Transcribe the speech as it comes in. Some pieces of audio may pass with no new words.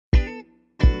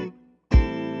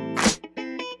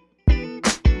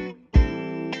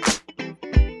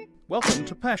Welcome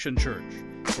to Passion Church.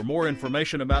 For more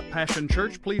information about Passion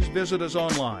Church, please visit us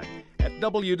online at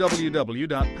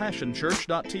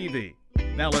www.passionchurch.tv.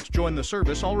 Now let's join the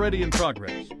service already in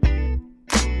progress.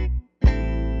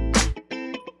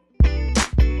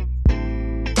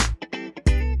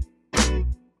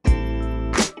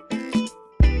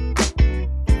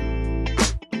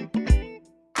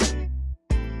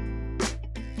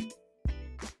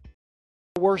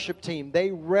 Worship team,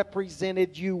 they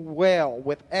represented you well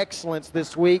with excellence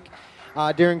this week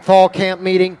during fall camp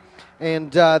meeting,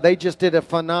 and they just did a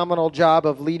phenomenal job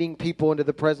of leading people into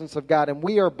the presence of God, and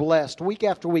we are blessed week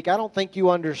after week. I don't think you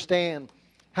understand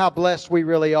how blessed we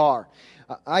really are.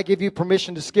 I give you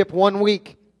permission to skip 1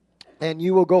 week, and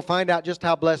you will go find out just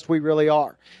how blessed we really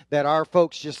are, that our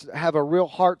folks just have a real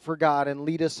heart for God and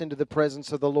lead us into the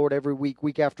presence of the Lord every week,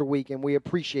 week after week, and we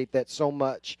appreciate that so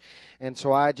much. And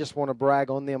so I just want to brag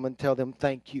on them and tell them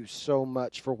thank you so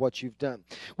much for what you've done.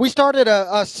 We started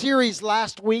a series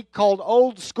last week called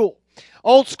Old School.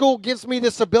 Old School gives me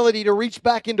this ability to reach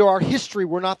back into our history.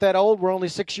 We're not that old. We're only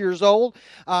 6 years old.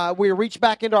 We reach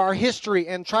back into our history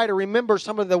and try to remember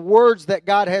some of the words that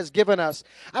God has given us.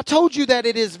 I told you that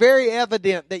it is very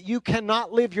evident that you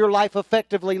cannot live your life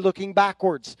effectively looking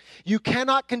backwards. You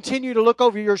cannot continue to look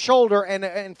over your shoulder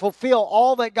and fulfill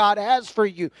all that God has for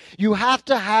you. You have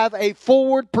to have a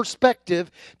forward perspective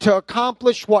to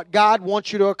accomplish what God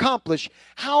wants you to accomplish.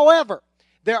 However,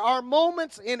 there are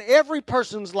moments in every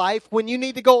person's life when you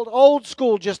need to go old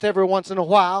school just every once in a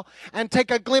while and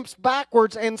take a glimpse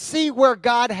backwards and see where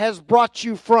God has brought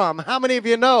you from. How many of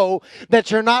you know that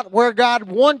you're not where God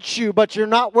wants you, but you're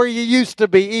not where you used to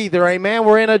be either? Amen?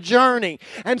 We're in a journey.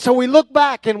 And so we look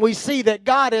back and we see that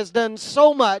God has done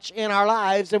so much in our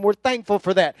lives, and we're thankful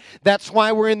for that. That's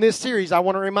why we're in this series. I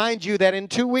want to remind you that in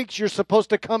 2 weeks you're supposed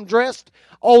to come dressed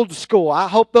old school. I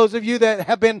hope those of you that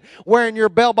have been wearing your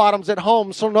bell bottoms at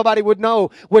home so nobody would know,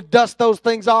 would dust those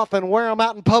things off and wear them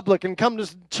out in public and come to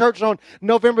church on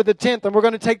November the 10th, and we're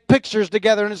going to take pictures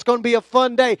together, and it's going to be a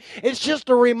fun day. It's just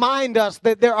to remind us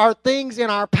that there are things in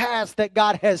our past that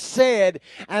God has said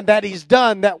and that He's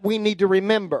done that we need to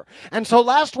remember. And so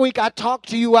last week I talked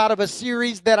to you out of a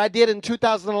series that I did in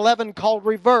 2011 called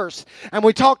Reverse, and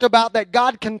we talked about that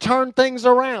God can turn things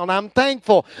around. I'm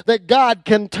thankful that God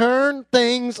can turn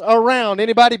things around.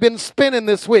 Anybody been spinning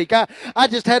this week? I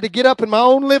just had to get up in my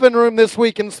own living room this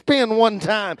week and spin one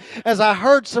time as I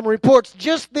heard some reports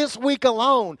just this week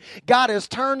alone. God has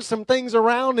turned some things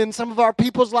around in some of our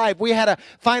people's life. We had a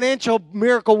financial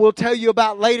miracle we'll tell you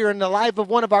about later in the life of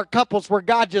one of our couples where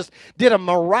God just did a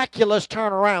miraculous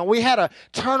turnaround. We had a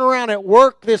turnaround at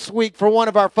work this week for one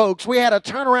of our folks. We had a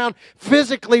turnaround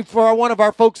physically for one of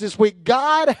our folks this week.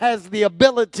 God has the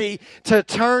ability to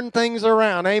turn things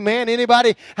around. Amen.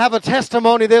 Anybody have a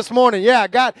testimony this morning? Yeah,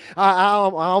 God, I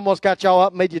almost got y'all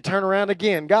up, made you turn around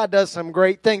again. God does some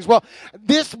great things. Well,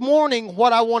 this morning,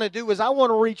 what I want to do is I want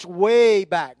to reach way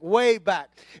back, way back.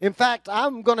 In fact,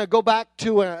 I'm going to go back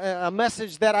to a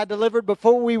message that I delivered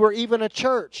before we were even a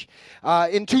church.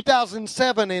 In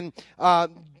 2007, in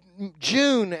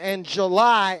June and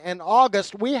July and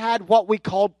August, we had what we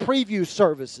called preview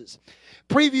services.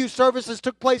 Preview services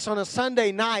took place on a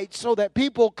Sunday night so that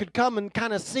people could come and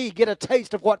kind of get a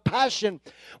taste of what Passion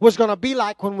was going to be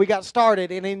like when we got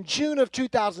started. And in June of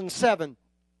 2007,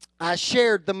 I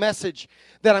shared the message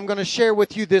that I'm going to share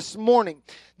with you this morning.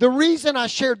 The reason I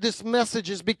shared this message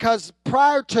is because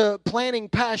prior to planning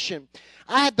Passion,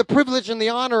 I had the privilege and the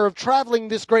honor of traveling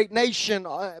this great nation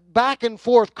back and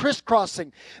forth,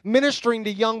 crisscrossing, ministering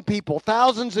to young people,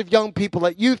 thousands of young people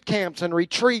at youth camps and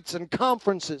retreats and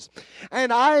conferences.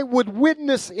 And I would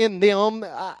witness in them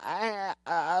a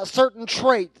certain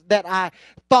trait that I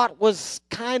thought was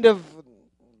kind of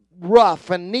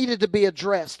rough and needed to be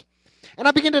addressed. And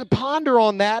I began to ponder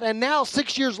on that, and now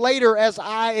 6 years later, as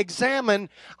I examine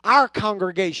our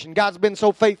congregation, God's been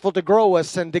so faithful to grow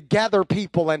us and to gather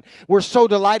people, and we're so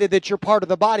delighted that you're part of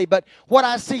the body. But what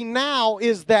I see now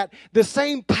is that the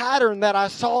same pattern that I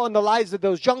saw in the lives of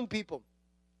those young people,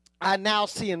 I now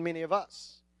see in many of us.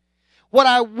 What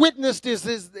I witnessed is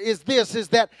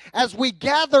that as we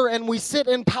gather and we sit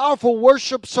in powerful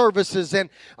worship services, and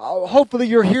hopefully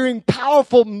you're hearing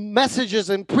powerful messages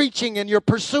and preaching, and you're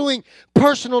pursuing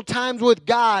personal times with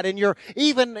God, and you're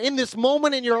even in this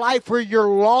moment in your life where you're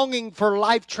longing for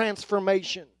life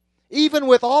transformation. Even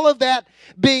with all of that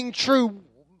being true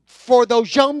for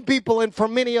those young people and for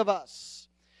many of us,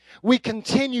 we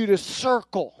continue to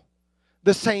circle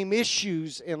the same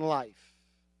issues in life.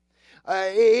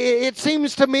 It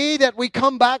seems to me that we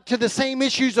come back to the same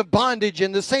issues of bondage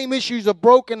and the same issues of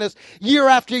brokenness year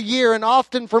after year, and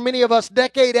often for many of us,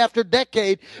 decade after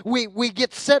decade, we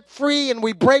get set free and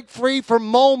we break free for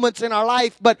moments in our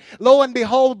life, but lo and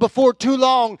behold, before too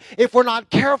long, if we're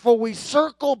not careful, we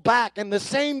circle back, and the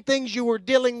same things you were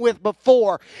dealing with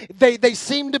before, they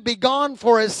seem to be gone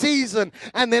for a season,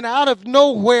 and then out of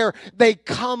nowhere, they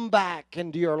come back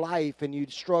into your life, and you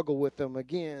struggle with them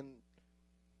again.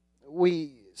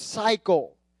 We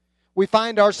cycle. We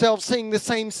find ourselves seeing the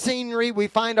same scenery. We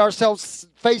find ourselves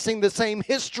facing the same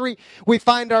history. We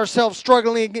find ourselves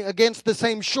struggling against the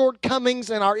same shortcomings,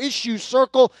 and our issues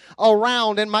circle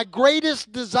around. And my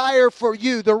greatest desire for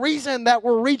you, the reason that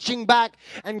we're reaching back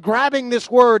and grabbing this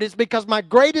word, is because my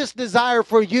greatest desire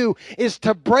for you is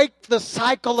to break the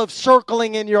cycle of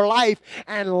circling in your life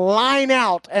and line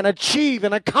out and achieve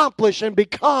and accomplish and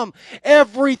become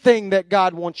everything that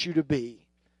God wants you to be.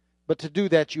 But to do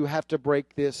that, you have to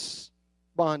break this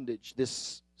bondage,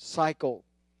 this cycle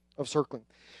of circling.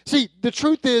 See, the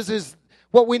truth is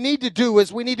what we need to do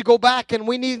is we need to go back and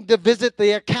we need to visit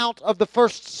the account of the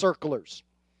first circlers.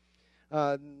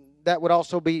 That would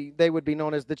also be, they would be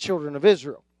known as the children of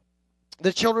Israel.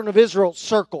 The children of Israel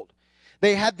circled.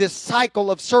 They had this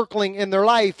cycle of circling in their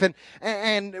life,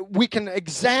 and we can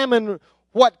examine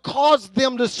what caused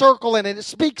them to circle, and it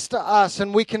speaks to us,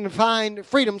 and we can find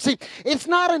freedom. See, it's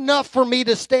not enough for me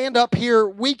to stand up here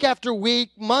week after week,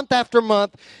 month after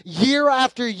month, year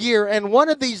after year, and one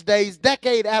of these days,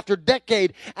 decade after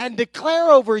decade, and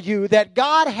declare over you that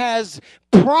God has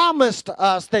promised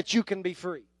us that you can be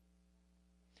free.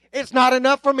 It's not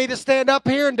enough for me to stand up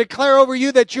here and declare over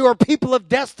you that you are people of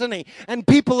destiny and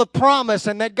people of promise,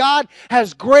 and that God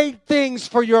has great things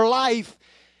for your life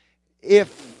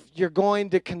if you're going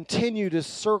to continue to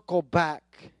circle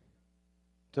back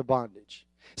to bondage.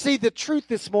 See, the truth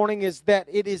this morning is that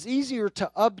it is easier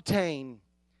to obtain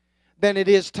than it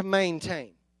is to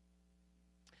maintain.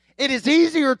 It is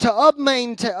easier to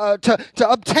obtain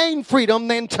freedom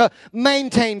than to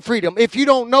maintain freedom. If you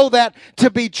don't know that to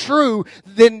be true,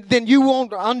 then you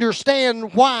won't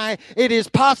understand why it is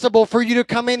possible for you to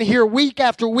come in here week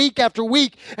after week after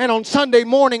week, and on Sunday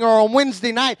morning or on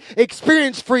Wednesday night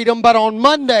experience freedom, but on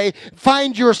Monday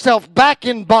find yourself back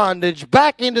in bondage,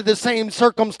 back into the same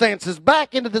circumstances,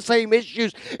 back into the same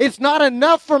issues. It's not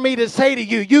enough for me to say to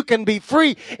you, you can be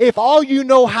free if all you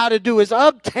know how to do is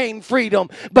obtain freedom,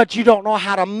 but you don't know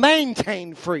how to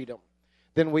maintain freedom.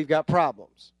 Then we've got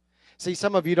problems. See,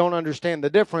 some of you don't understand the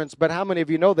difference, but how many of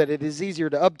you know that it is easier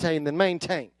to obtain than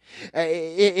maintain?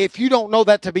 If you don't know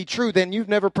that to be true, then you've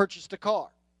never purchased a car.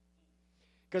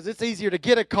 Because it's easier to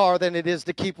get a car than it is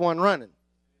to keep one running.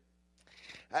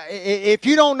 If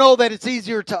you don't know that it's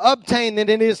easier to obtain than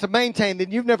it is to maintain,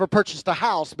 then you've never purchased a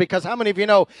house, because how many of you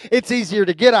know it's easier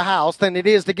to get a house than it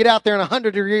is to get out there in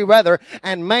 100-degree weather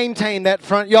and maintain that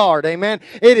front yard, amen?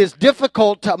 It is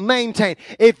difficult to maintain.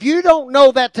 If you don't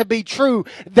know that to be true,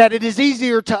 that it is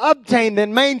easier to obtain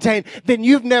than maintain, then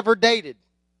you've never dated.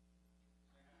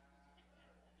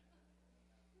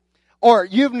 Or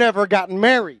you've never gotten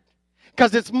married.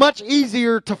 Because it's much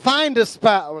easier to find a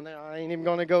spouse. Well, I ain't even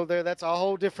going to go there. That's a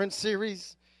whole different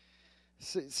series.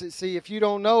 See, if you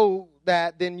don't know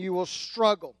that, then you will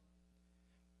struggle.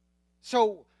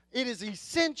 So it is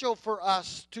essential for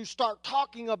us to start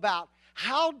talking about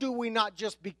how do we not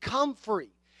just become free?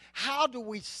 How do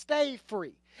we stay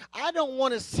free? I don't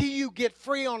want to see you get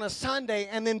free on a Sunday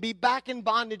and then be back in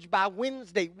bondage by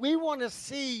Wednesday. We want to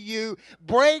see you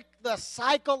break the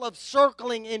cycle of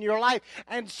circling in your life,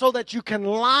 and so that you can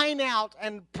line out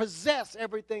and possess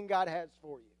everything God has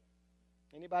for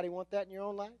you. Anybody want that in your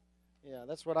own life? Yeah,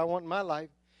 that's what I want in my life.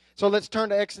 So let's turn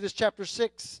to Exodus chapter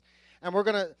 6, and we're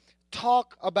going to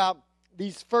talk about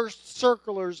these first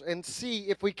circlers and see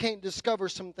if we can't discover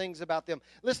some things about them.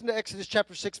 Listen to Exodus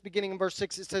chapter 6, beginning in verse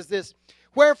 6. It says this: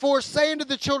 "Wherefore say unto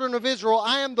the children of Israel,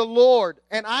 I am the Lord,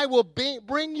 and I will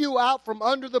bring you out from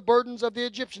under the burdens of the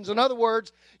Egyptians." In other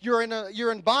words, you're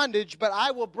in bondage, but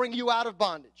I will bring you out of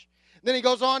bondage. Then he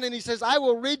goes on and he says, "I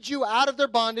will rid you out of their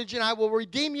bondage, and I will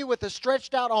redeem you with a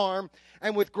stretched out arm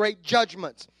and with great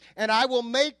judgments. And I will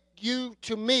make you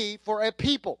to me for a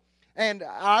people. And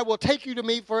I will take you to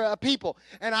me for a people,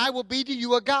 and I will be to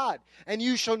you a God. And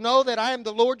you shall know that I am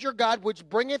the Lord your God, which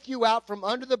bringeth you out from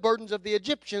under the burdens of the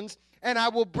Egyptians. And I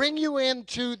will bring you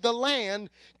into the land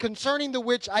concerning the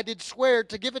which I did swear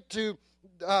to give it to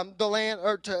the land,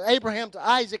 or to Abraham, to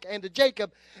Isaac, and to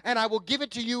Jacob. And I will give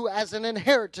it to you as an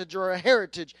inheritance, or a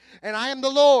heritage. And I am the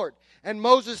Lord." And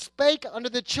Moses spake unto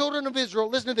the children of Israel,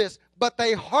 listen to this, "But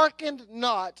they hearkened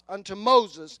not unto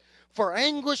Moses, for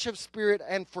anguish of spirit,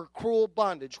 and for cruel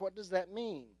bondage. What does that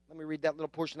mean? Let me read that little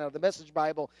portion out of the Message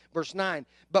Bible, verse 9.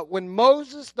 But when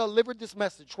Moses delivered this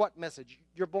message, what message?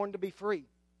 You're born to be free.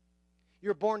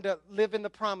 You're born to live in the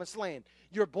promised land.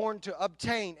 You're born to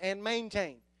obtain and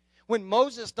maintain. When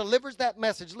Moses delivers that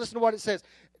message, listen to what it says.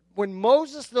 When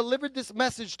Moses delivered this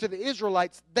message to the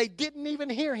Israelites, they didn't even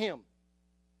hear him.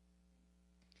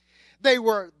 They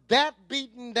were that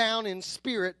beaten down in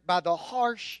spirit by the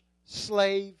harsh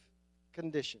slave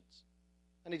conditions.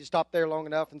 I need to stop there long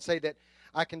enough and say that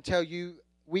I can tell you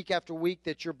week after week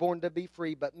that you're born to be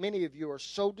free, but many of you are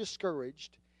so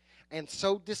discouraged and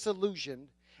so disillusioned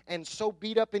and so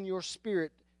beat up in your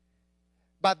spirit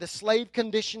by the slave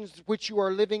conditions which you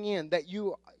are living in, that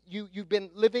you've been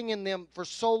living in them for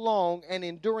so long and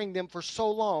enduring them for so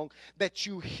long that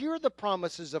you hear the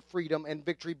promises of freedom and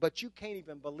victory, but you can't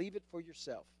even believe it for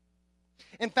yourself.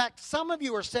 In fact, some of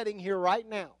you are sitting here right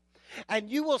now, and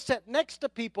you will sit next to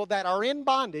people that are in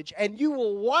bondage, and you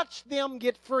will watch them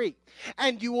get free.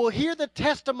 And you will hear the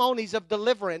testimonies of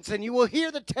deliverance, and you will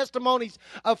hear the testimonies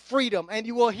of freedom, and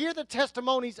you will hear the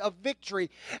testimonies of victory.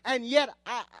 And yet,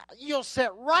 you'll sit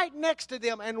right next to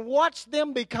them and watch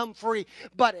them become free.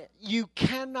 But you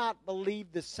cannot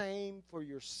believe the same for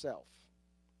yourself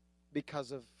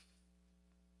because of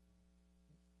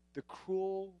the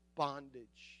cruel bondage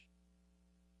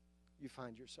you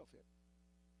find yourself in.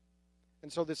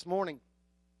 And so this morning,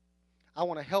 I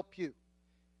want to help you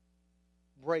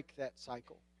break that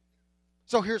cycle.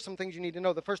 So here's some things you need to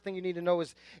know. The first thing you need to know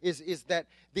is that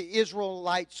the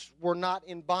Israelites were not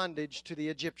in bondage to the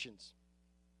Egyptians.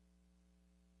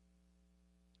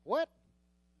 What?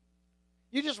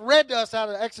 You just read to us out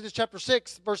of Exodus chapter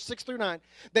 6, verse 6 through 9,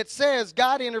 that says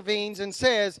God intervenes and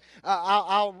says,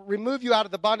 I'll remove you out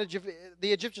of the bondage of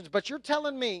the Egyptians. But you're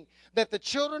telling me that the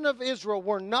children of Israel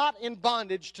were not in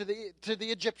bondage to the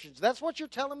Egyptians. That's what you're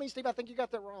telling me, Steve? I think you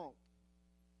got that wrong.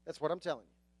 That's what I'm telling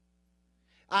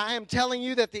you. I am telling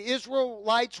you that the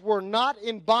Israelites were not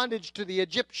in bondage to the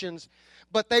Egyptians,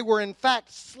 but they were in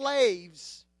fact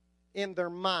slaves in their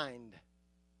mind.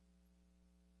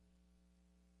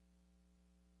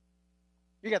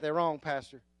 You got that wrong,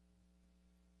 Pastor.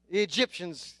 The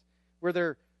Egyptians were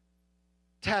their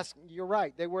you're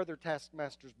right, they were their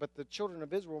taskmasters, but the children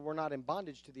of Israel were not in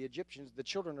bondage to the Egyptians. The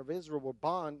children of Israel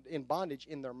were in bondage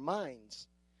in their minds.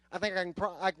 I think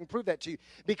I can prove that to you.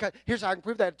 Because here's how I can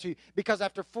prove that to you. Because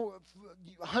after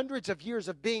hundreds of years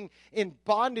of being in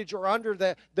bondage or under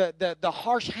the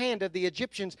harsh hand of the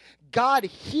Egyptians, God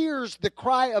hears the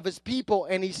cry of his people,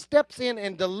 and he steps in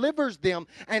and delivers them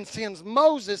and sends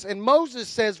Moses. And Moses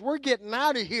says, we're getting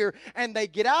out of here. And they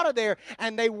get out of there,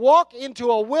 and they walk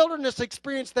into a wilderness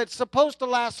experience that's supposed to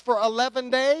last for 11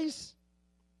 days.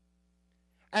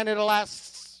 And it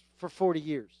lasts for 40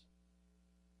 years.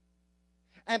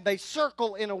 And they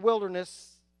circle in a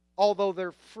wilderness, although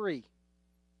they're free.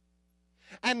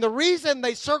 And the reason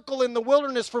they circle in the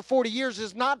wilderness for 40 years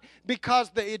is not because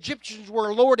the Egyptians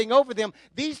were lording over them.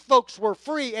 These folks were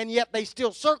free, and yet they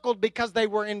still circled because they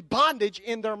were in bondage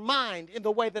in their mind, in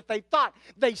the way that they thought.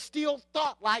 They still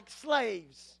thought like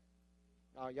slaves.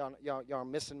 Oh, y'all are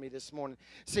missing me this morning.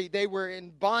 See, they were in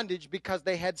bondage because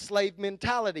they had slave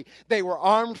mentality. They were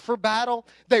armed for battle.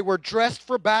 They were dressed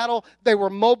for battle. They were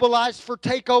mobilized for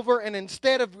takeover. And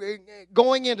instead of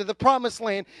going into the promised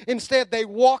land, instead they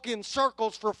walk in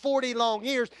circles for 40 long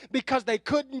years because they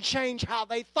couldn't change how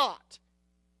they thought.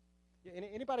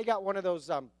 Anybody got one of those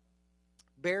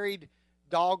buried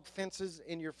dog fences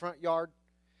in your front yard?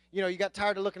 You know, you got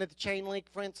tired of looking at the chain link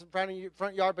fence in front of your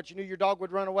front yard, but you knew your dog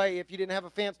would run away if you didn't have a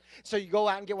fence. So you go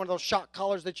out and get one of those shock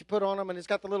collars that you put on them, and it's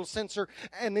got the little sensor,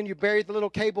 and then you bury the little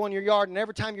cable in your yard, and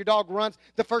every time your dog runs,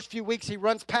 the first few weeks he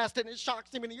runs past it, and it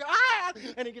shocks him, and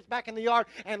and he gets back in the yard,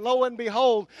 and lo and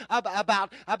behold,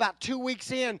 about 2 weeks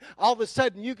in, all of a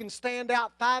sudden you can stand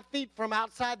out 5 feet from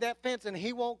outside that fence, and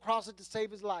he won't cross it to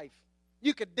save his life.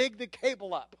 You could dig the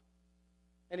cable up,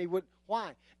 and he would.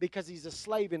 Why? Because he's a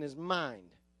slave in his mind.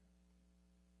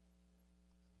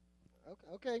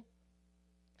 Okay.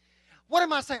 What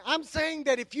am I saying? I'm saying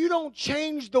that if you don't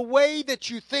change the way that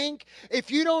you think,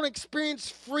 if you don't experience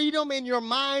freedom in your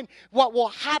mind, what will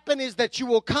happen is that you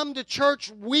will come to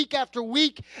church week after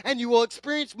week and you will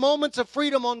experience moments of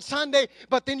freedom on Sunday,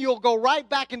 but then you'll go right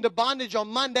back into bondage on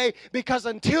Monday, because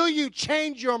until you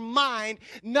change your mind,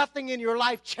 nothing in your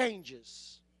life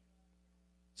changes.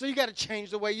 So you got to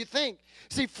change the way you think.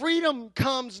 See, freedom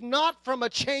comes not from a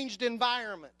changed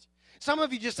environment. Some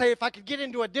of you just say, if I could get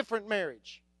into a different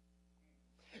marriage.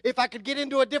 if I could get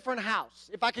into a different house,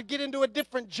 if I could get into a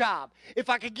different job, if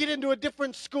I could get into a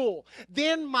different school,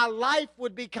 then my life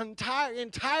would be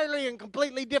entirely and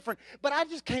completely different. But I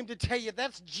just came to tell you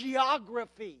that's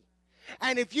geography.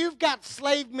 And if you've got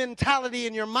slave mentality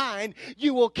in your mind,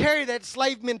 you will carry that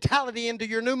slave mentality into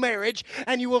your new marriage,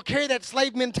 and you will carry that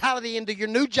slave mentality into your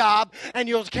new job, and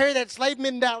you'll carry that slave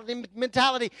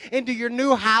mentality into your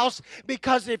new house,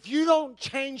 because if you don't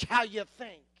change how you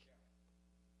think,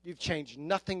 you've changed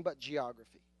nothing but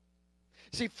geography.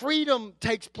 See, freedom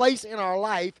takes place in our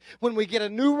life when we get a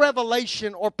new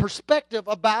revelation or perspective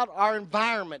about our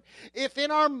environment. If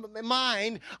in our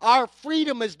mind our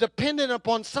freedom is dependent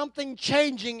upon something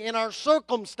changing in our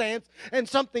circumstance and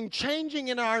something changing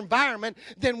in our environment,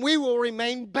 then we will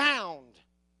remain bound.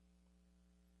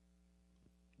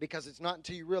 Because it's not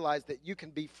until you realize that you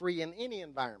can be free in any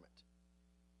environment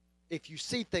if you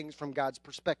see things from God's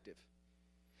perspective.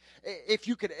 If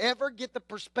you could ever get the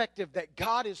perspective that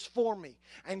God is for me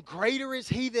and greater is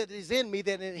He that is in me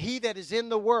than he that is in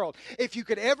the world. If you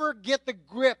could ever get the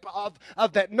grip of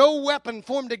that no weapon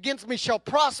formed against me shall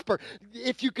prosper.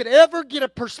 If you could ever get a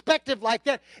perspective like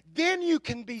that, then you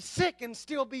can be sick and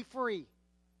still be free.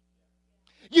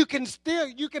 You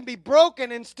can be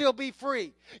broken and still be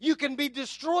free. You can be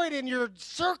destroyed in your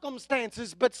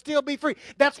circumstances but still be free.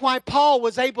 That's why Paul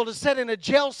was able to sit in a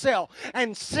jail cell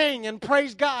and sing and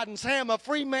praise God and say, I'm a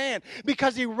free man,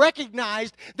 because he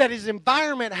recognized that his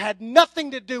environment had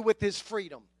nothing to do with his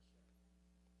freedom.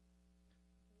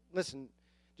 Listen,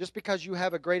 just because you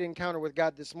have a great encounter with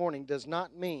God this morning does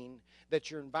not mean that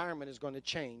your environment is going to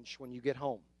change when you get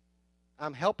home.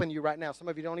 I'm helping you right now. Some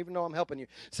of you don't even know I'm helping you.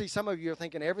 See, some of you are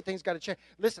thinking everything's got to change.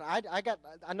 Listen,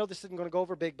 I know this isn't going to go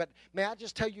over big, but may I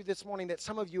just tell you this morning that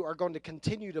some of you are going to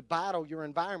continue to battle your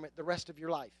environment the rest of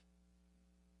your life.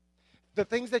 The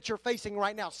things that you're facing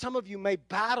right now, some of you may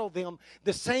battle them,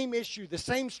 the same issue, the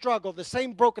same struggle, the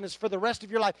same brokenness for the rest of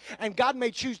your life. And God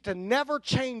may choose to never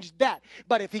change that.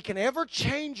 But if He can ever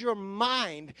change your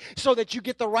mind so that you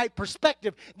get the right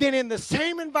perspective, then in the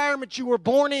same environment you were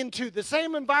born into, the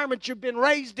same environment you've been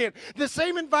raised in, the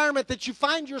same environment that you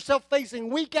find yourself facing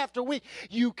week after week,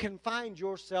 you can find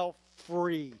yourself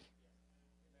free.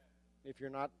 If you're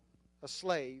not a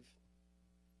slave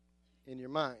in your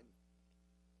mind.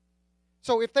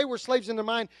 So if they were slaves in their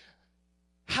mind,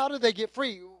 how did they get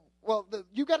free? Well,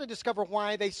 you got to discover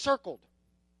why they circled.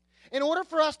 In order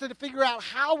for us to figure out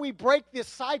how we break this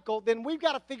cycle, then we've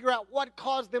got to figure out what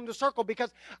caused them to circle,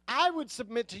 because I would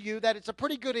submit to you that it's a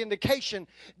pretty good indication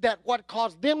that what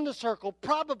caused them to circle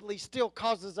probably still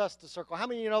causes us to circle. How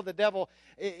many of you know the devil,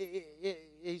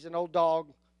 he's an old dog,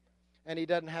 and he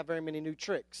doesn't have very many new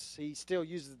tricks. He still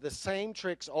uses the same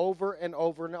tricks over and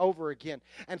over and over again.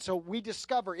 And so we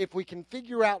discover if we can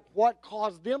figure out what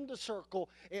caused them to circle,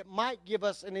 it might give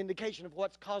us an indication of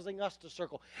what's causing us to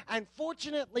circle. And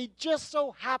fortunately, just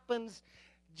happens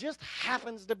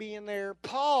to be in there,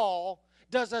 Paul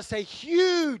does us a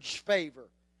huge favor.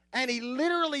 And he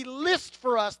literally lists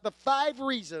for us the 5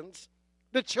 reasons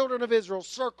the children of Israel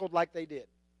circled like they did.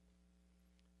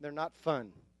 They're not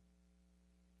fun.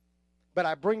 But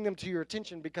I bring them to your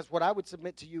attention because what I would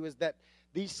submit to you is that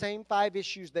these same 5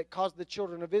 issues that caused the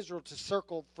children of Israel to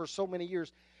circle for so many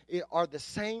years are the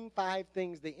same 5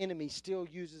 things the enemy still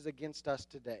uses against us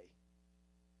today.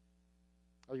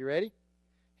 Are you ready?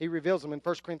 He reveals them in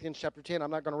 1 Corinthians chapter 10. I'm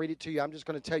not going to read it to you. I'm just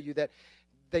going to tell you that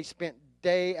they spent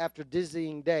day after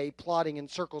dizzying day plotting in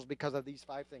circles because of these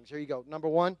 5 things. Here you go. Number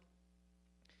 1,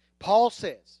 Paul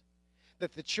says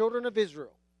that the children of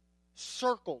Israel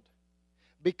circled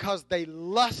because they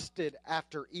lusted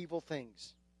after evil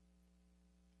things.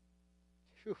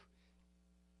 Whew.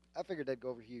 I figured that'd go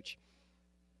over huge.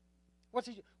 What's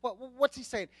he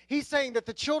saying? He's saying that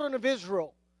the children of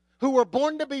Israel, who were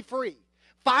born to be free,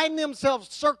 find themselves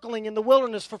circling in the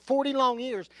wilderness for 40 long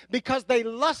years because they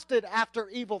lusted after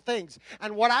evil things.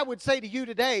 And what I would say to you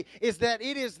today is that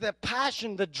it is the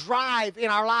passion, the drive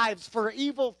in our lives for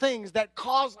evil things that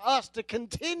cause us to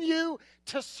continue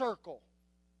to circle.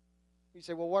 You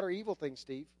say, well, what are evil things,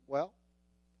 Steve? Well,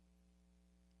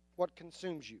 what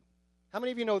consumes you? How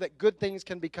many of you know that good things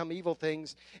can become evil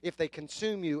things if they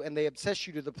consume you and they obsess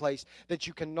you to the place that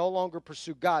you can no longer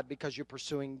pursue God because you're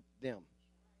pursuing them?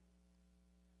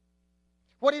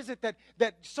 What is it that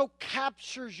so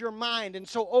captures your mind and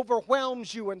so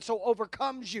overwhelms you and so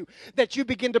overcomes you that you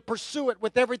begin to pursue it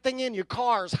with everything in you?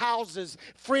 Cars, houses,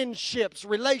 friendships,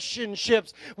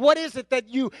 relationships. What is it that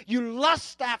you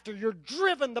lust after? You're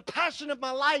driven. The passion of my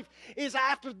life is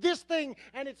after this thing,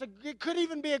 and it could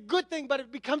even be a good thing, but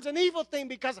it becomes an evil thing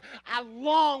because I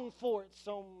long for it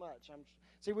so much.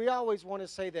 See, we always want to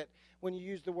say that when you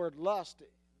use the word lust,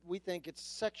 we think it's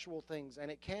sexual things, and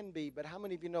it can be, but how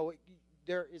many of you know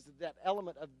there is that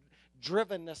element of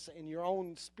drivenness in your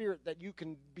own spirit that you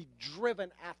can be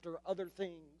driven after other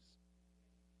things?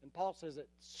 And Paul says it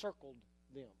circled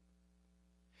them.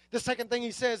 The second thing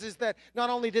he says is that not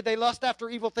only did they lust after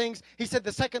evil things, he said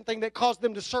the second thing that caused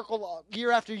them to circle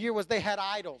year after year was they had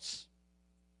idols.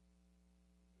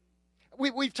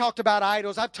 We've talked about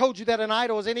idols. I've told you that an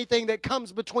idol is anything that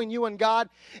comes between you and God,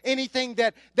 anything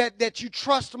that you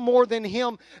trust more than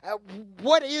Him.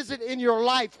 What is it in your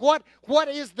life? What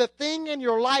is the thing in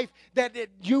your life that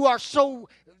you are so,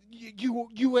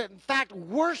 you in fact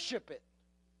worship it?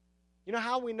 You know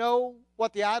how we know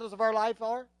what the idols of our life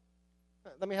are?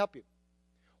 Let me help you.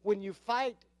 When you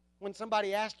fight, when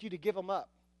somebody asks you to give them up.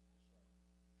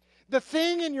 The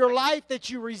thing in your life that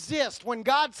you resist, when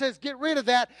God says get rid of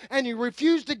that, and you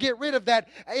refuse to get rid of that,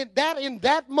 in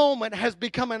that moment has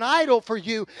become an idol for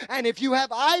you. And if you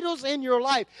have idols in your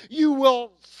life, you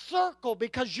will circle,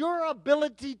 because your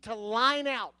ability to line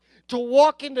out, to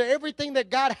walk into everything that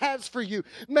God has for you,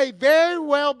 may very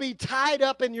well be tied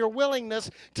up in your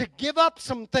willingness to give up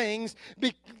some things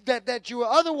that you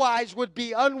otherwise would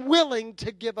be unwilling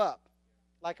to give up,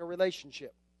 like a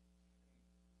relationship.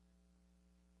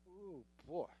 Ooh,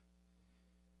 boy.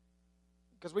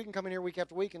 Because we can come in here week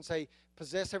after week and say,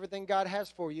 possess everything God has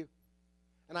for you.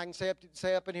 And I can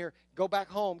say up in here, go back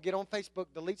home, get on Facebook,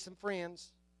 delete some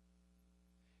friends.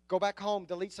 Go back home,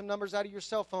 delete some numbers out of your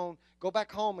cell phone. Go back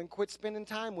home and quit spending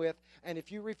time with. And if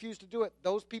you refuse to do it,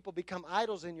 those people become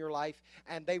idols in your life,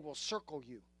 and they will circle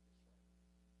you.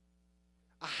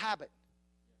 A habit.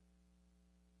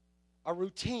 A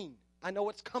routine. I know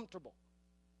it's comfortable,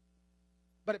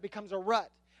 but it becomes a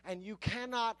rut. And you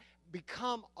cannot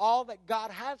become all that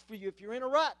God has for you if you're in a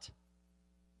rut.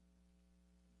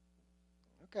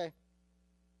 Okay.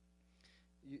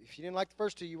 If you didn't like the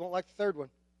first two, you won't like the third one.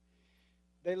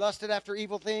 They lusted after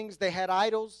evil things. They had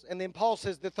idols. And then Paul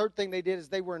says the third thing they did is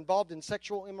they were involved in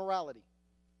sexual immorality.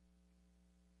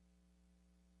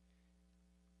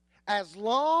 As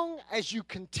long as you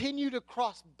continue to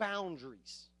cross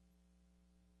boundaries.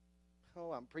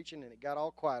 Oh, I'm preaching and it got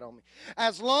all quiet on me.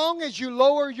 As long as you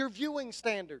lower your viewing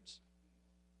standards.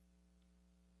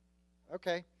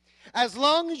 Okay. As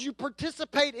long as you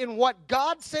participate in what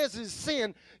God says is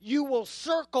sin, you will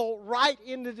circle right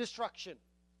into destruction.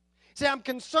 See, I'm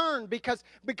concerned because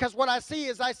what I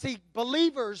see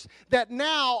believers that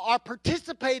now are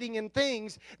participating in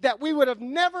things that we would have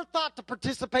never thought to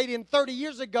participate in 30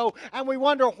 years ago, and we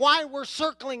wonder why we're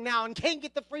circling now and can't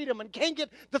get the freedom and can't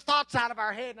get the thoughts out of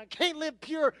our head and can't live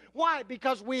pure. Why?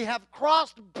 Because we have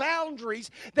crossed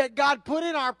boundaries that God put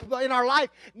in our life,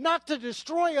 not to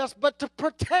destroy us, but to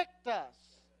protect us.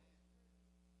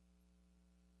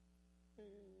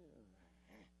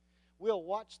 We'll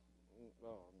watch.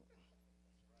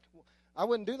 I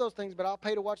wouldn't do those things, but I'll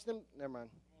pay to watch them. Never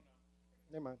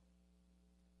mind.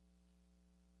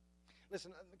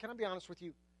 Listen, can I be honest with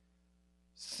you?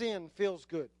 Sin feels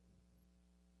good.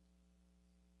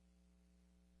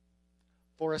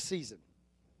 For a season.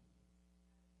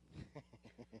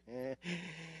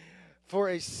 For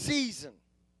a season.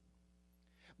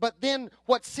 But then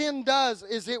what sin does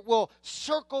is it will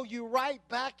circle you right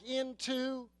back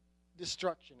into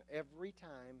destruction every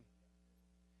time.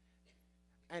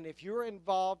 And if you're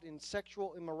involved in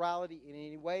sexual immorality in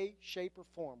any way, shape, or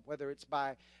form, whether it's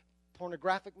by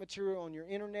pornographic material on your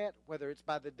internet, whether it's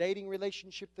by the dating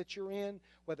relationship that you're in,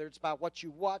 whether it's by what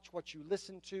you watch, what you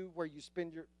listen to, where you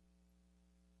spend your...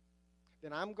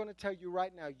 then I'm going to tell you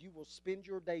right now, you will spend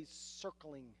your days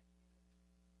circling.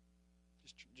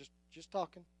 Just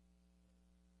talking.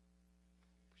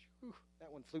 Whew, that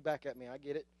one flew back at me. I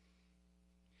get it.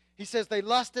 He says they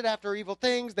lusted after evil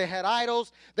things. They had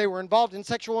idols. They were involved in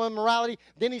sexual immorality.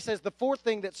 Then he says the fourth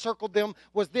thing that circled them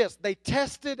was this. They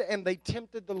tested and they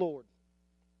tempted the Lord.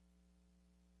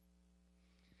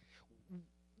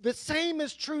 The same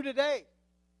is true today.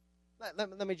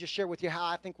 Let me just share with you how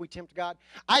I think we tempt God.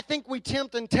 I think we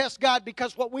tempt and test God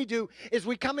because what we do is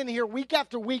we come in here week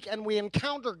after week and we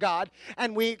encounter God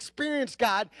and we experience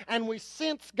God and we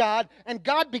sense God, and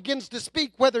God begins to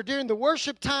speak, whether during the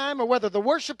worship time or whether the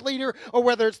worship leader or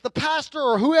whether it's the pastor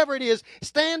or whoever it is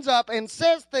stands up and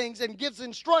says things and gives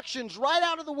instructions right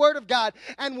out of the Word of God,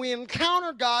 and we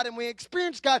encounter God and we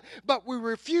experience God, but we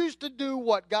refuse to do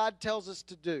what God tells us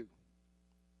to do.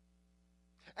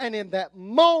 And in that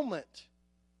moment,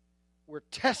 we're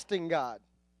testing God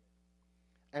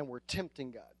and we're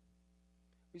tempting God.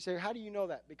 You say, how do you know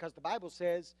that? Because the Bible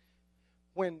says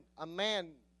when a man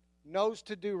knows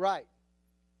to do right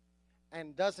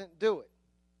and doesn't do it,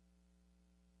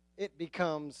 it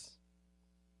becomes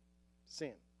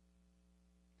sin.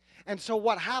 And so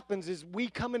what happens is we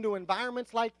come into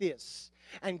environments like this,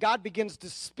 and God begins to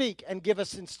speak and give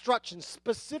us instructions,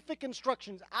 specific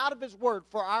instructions out of His Word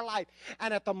for our life.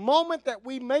 And at the moment that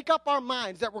we make up our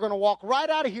minds that we're going to walk right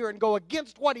out of here and go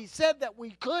against what He said that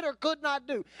we could or could not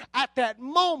do, at that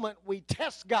moment we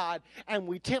test God and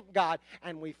we tempt God,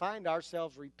 and we find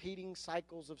ourselves repeating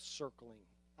cycles of circling.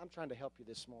 I'm trying to help you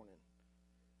this morning.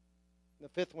 The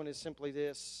fifth one is simply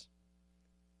this.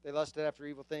 They lusted after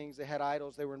evil things. They had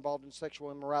idols. They were involved in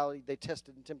sexual immorality. They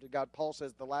tested and tempted God. Paul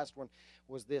says the last one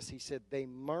was this. He said, they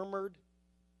murmured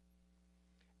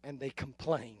and they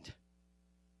complained.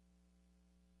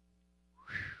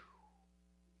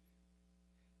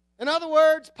 In other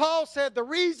words, Paul said the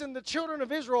reason the children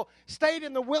of Israel stayed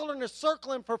in the wilderness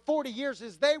circling for 40 years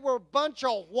is they were a bunch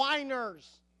of whiners.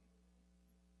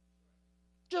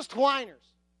 Just whiners.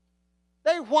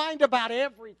 They whined about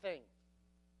everything.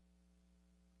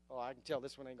 Oh, I can tell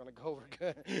this one ain't going to go over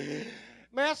good.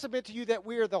 May I submit to you that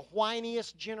we are the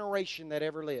whiniest generation that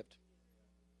ever lived.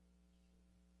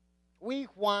 We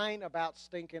whine about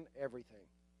stinking everything.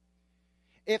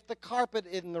 If the carpet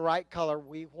isn't the right color,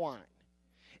 we whine.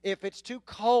 If it's too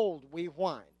cold, we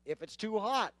whine. If it's too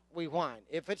hot, we whine.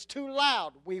 If it's too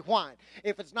loud, we whine.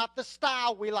 If it's not the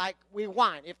style we like, we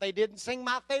whine. If they didn't sing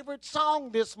my favorite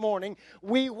song this morning,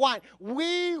 we whine.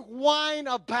 We whine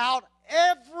about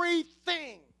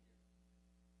everything.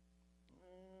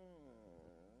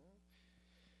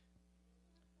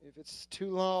 If it's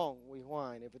too long, we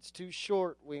whine. If it's too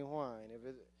short, we whine.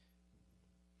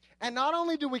 And not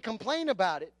only do we complain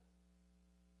about it,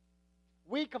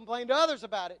 we complain to others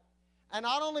about it. And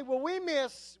not only will we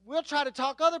miss, we'll try to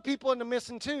talk other people into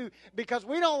missing too because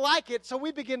we don't like it, so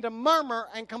we begin to murmur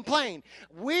and complain.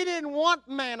 We didn't want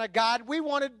manna, God. We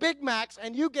wanted Big Macs,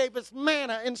 and you gave us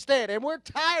manna instead. And we're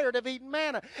tired of eating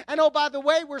manna. And oh, by the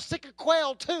way, we're sick of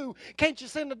quail too. Can't you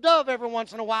send a dove every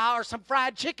once in a while or some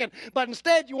fried chicken? But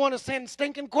instead you want to send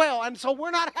stinking quail. And so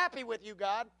we're not happy with you,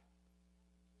 God.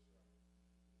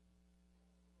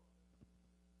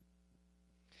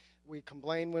 We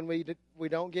complain when we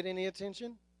don't get any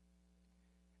attention,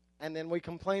 and then we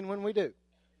complain when we do.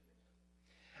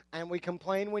 And we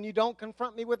complain when you don't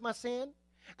confront me with my sin,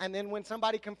 and then when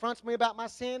somebody confronts me about my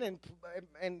sin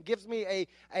and gives me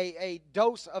a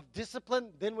dose of discipline,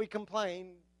 then we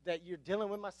complain that you're dealing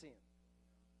with my sin.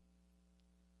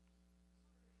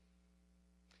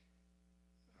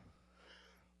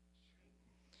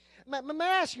 May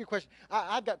I ask you a question?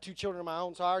 I've got 2 children of my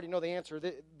own, so I already know the answer.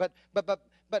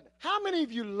 But how many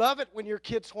of you love it when your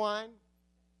kids whine?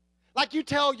 Like you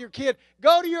tell your kid,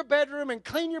 go to your bedroom and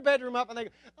clean your bedroom up, and they go,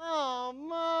 oh,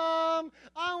 Mom,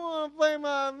 I want to play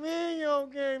my video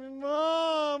games.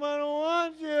 Mom, I don't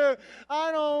want you.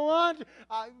 I don't want you.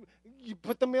 You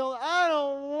put the meal, I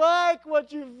don't like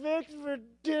what you fixed for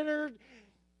dinner.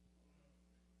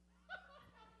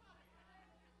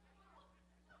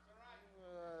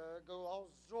 Go all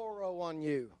Zorro on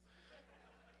you.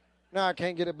 Now I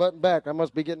can't get it buttoned back. I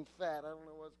must be getting fat. I don't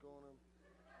know what's going on.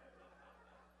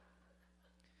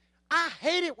 I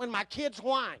hate it when my kids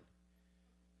whine.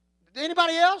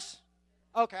 Anybody else?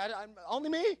 Okay, only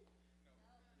me?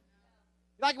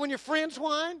 Like when your friends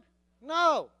whine?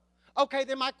 No. Okay,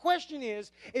 then my question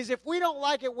is if we don't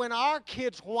like it when our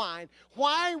kids whine,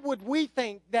 why would we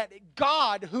think that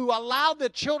God, who allowed the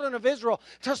children of Israel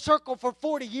to circle for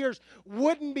 40 years,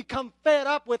 wouldn't become fed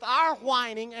up with our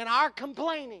whining and our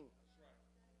complaining?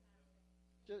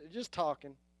 Just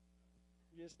talking.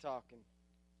 Just talking.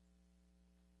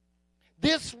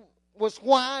 This was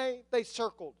why they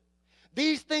circled.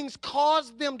 These things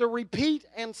caused them to repeat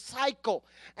and cycle.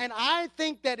 And I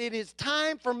think that it is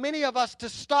time for many of us to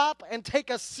stop and take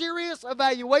a serious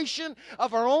evaluation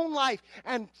of our own life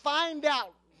and find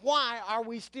out, why are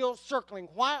we still circling?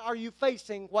 Why are you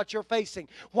facing what you're facing?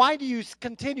 Why do you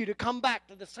continue to come back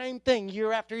to the same thing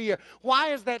year after year? Why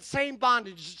is that same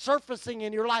bondage surfacing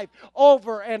in your life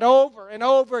over and over and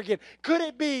over again? Could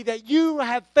it be that you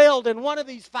have failed in one of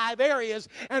these 5 areas,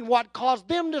 and what caused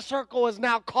them to circle is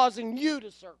now causing you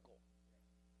to circle?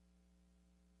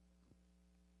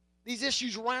 These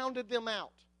issues rounded them out.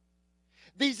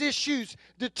 These issues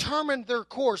determined their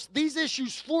course. These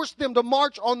issues forced them to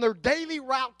march on their daily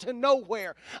route to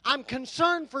nowhere. I'm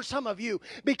concerned for some of you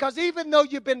because even though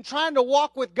you've been trying to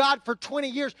walk with God for 20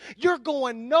 years, you're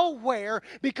going nowhere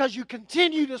because you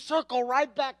continue to circle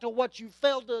right back to what you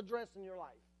failed to address in your life.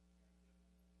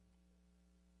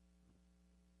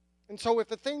 And so if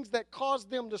the things that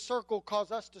caused them to circle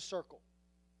cause us to circle,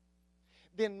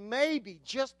 then maybe,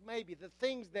 just maybe, the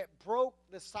things that broke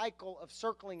the cycle of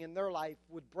circling in their life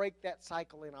would break that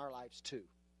cycle in our lives too.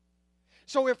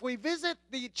 So if we visit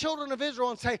the children of Israel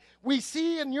and say, we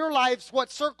see in your lives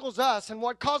what circles us and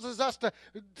what causes us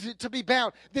to be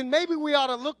bound, then maybe we ought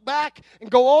to look back and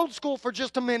go old school for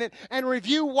just a minute and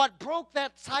review what broke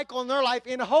that cycle in their life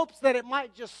in hopes that it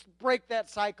might just break that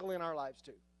cycle in our lives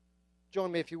too. Join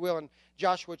me, if you will, in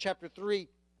Joshua chapter 3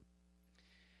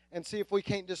 and see if we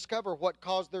can't discover what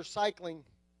caused their cycling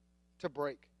to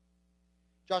break.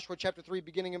 Joshua chapter 3,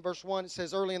 beginning in verse 1, it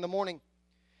says, early in the morning,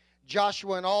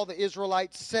 Joshua and all the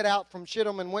Israelites set out from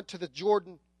Shittim and went to the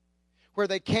Jordan, where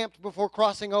they camped before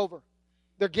crossing over.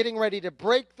 They're getting ready to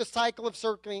break the cycle of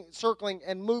circling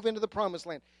and move into the promised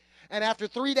land. And after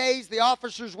 3 days, the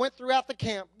officers went throughout the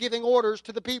camp, giving orders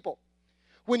to the people.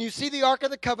 When you see the ark of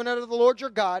the covenant of the Lord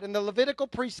your God and the Levitical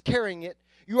priests carrying it,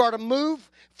 you are to move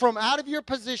from out of your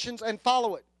positions and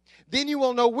follow it. Then you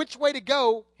will know which way to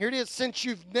go. Here it is, since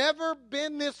you've never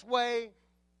been this way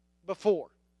before.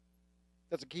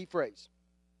 That's a key phrase.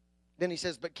 Then he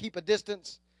says, but keep a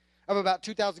distance of about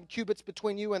 2,000 cubits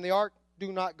between you and the ark.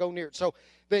 Do not go near it. So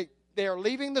they are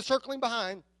leaving the circling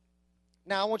behind.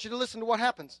 Now I want you to listen to what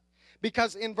happens.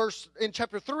 Because in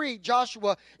chapter 3,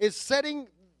 Joshua is setting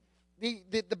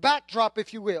the backdrop,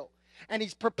 if you will. And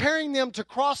he's preparing them to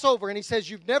cross over. And he says,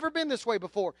 you've never been this way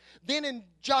before. Then in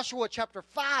Joshua chapter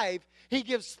 5, he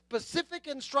gives specific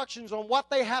instructions on what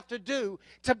they have to do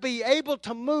to be able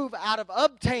to move out of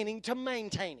obtaining to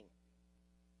maintaining.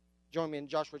 Join me in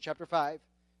Joshua chapter 5,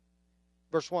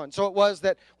 verse 1. So it was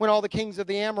that when all the kings of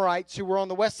the Amorites who were on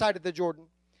the west side of the Jordan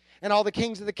and all the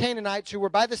kings of the Canaanites who were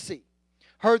by the sea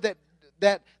heard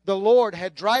that the Lord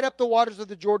had dried up the waters of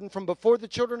the Jordan from before the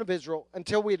children of Israel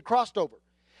until we had crossed over,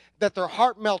 that their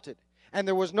heart melted, and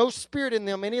there was no spirit in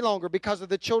them any longer because of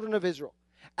the children of Israel.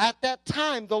 At that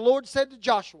time, the Lord said to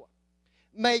Joshua,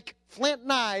 make flint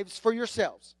knives for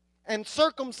yourselves, and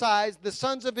circumcise the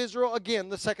sons of Israel again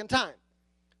the second time.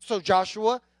 So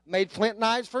Joshua made flint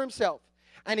knives for himself,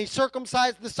 and he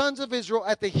circumcised the sons of Israel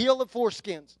at the heel of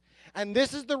foreskins. And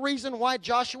this is the reason why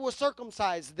Joshua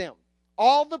circumcised them.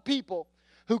 All the people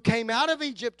who came out of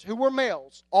Egypt who were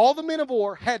males, all the men of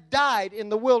war, had died in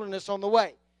the wilderness on the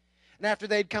way. And after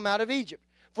they'd come out of Egypt.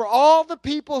 For all the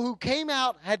people who came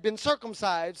out had been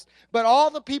circumcised, but all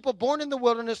the people born in the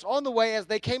wilderness on the way as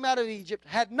they came out of Egypt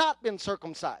had not been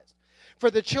circumcised.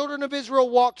 For the children of Israel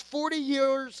walked 40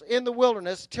 years in the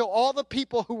wilderness till all the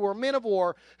people who were men of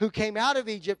war who came out of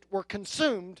Egypt were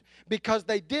consumed because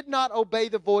they did not obey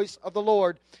the voice of the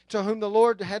Lord, to whom the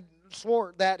Lord had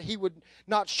sworn that he would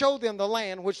not show them the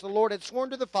land which the Lord had sworn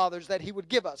to the fathers that he would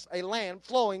give us, a land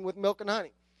flowing with milk and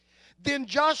honey. Then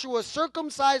Joshua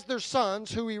circumcised their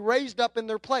sons, who he raised up in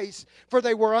their place, for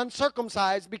they were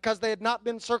uncircumcised because they had not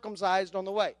been circumcised on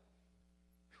the way.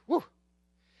 Whew.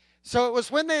 So it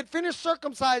was when they had finished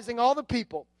circumcising all the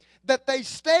people that they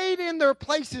stayed in their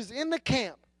places in the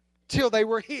camp till they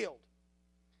were healed.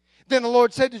 Then the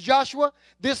Lord said to Joshua,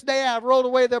 this day I have rolled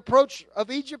away the approach of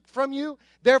Egypt from you.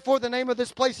 Therefore the name of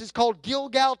this place is called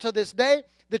Gilgal to this day.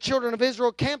 The children of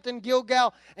Israel camped in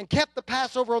Gilgal and kept the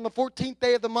Passover on the 14th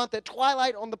day of the month at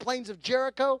twilight on the plains of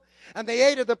Jericho. And they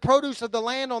ate of the produce of the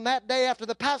land on that day after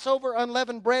the Passover,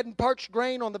 unleavened bread and parched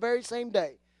grain on the very same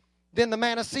day. Then the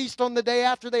manna ceased on the day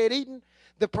after they had eaten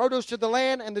the produce of the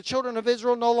land, and the children of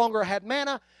Israel no longer had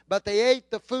manna, but they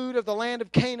ate the food of the land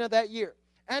of Canaan that year.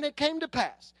 And it came to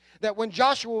pass that when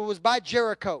Joshua was by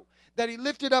Jericho, that he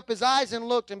lifted up his eyes and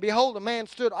looked, and behold, a man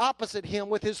stood opposite him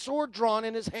with his sword drawn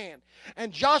in his hand.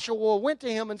 And Joshua went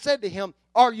to him and said to him,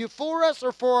 are you for us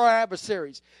or for our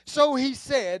adversaries? So he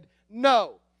said,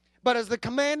 no. But as the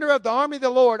commander of the army of the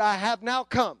Lord, I have now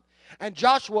come. And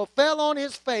Joshua fell on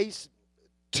his face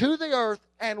to the earth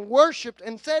and worshipped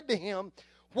and said to him,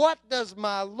 what does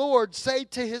my Lord say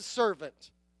to his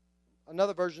servant?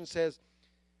 Another version says,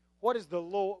 what is the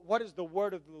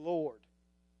word of the Lord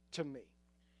to me?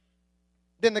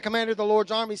 Then the commander of the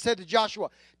Lord's army said to Joshua,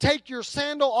 take your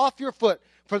sandal off your foot,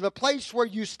 for the place where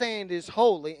you stand is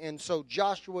holy. And so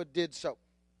Joshua did so.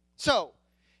 So,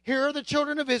 here are the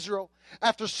children of Israel,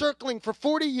 after circling for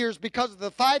 40 years because of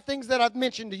the 5 things that I've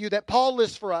mentioned to you that Paul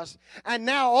lists for us. And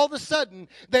now all of a sudden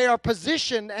they are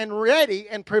positioned and ready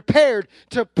and prepared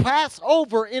to pass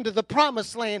over into the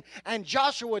promised land. And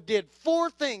Joshua did 4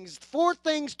 things. 4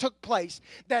 things took place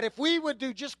that if we would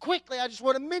do just quickly, I just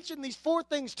want to mention these 4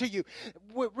 things to you.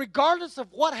 Regardless of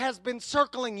what has been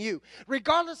circling you,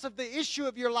 regardless of the issue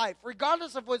of your life,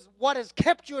 regardless of what has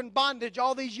kept you in bondage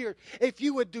all these years, if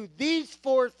you would do these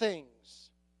 4 things,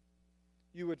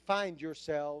 you would find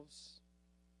yourselves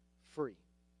free.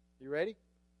 You ready?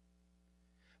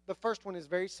 The first one is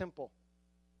very simple.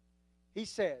 He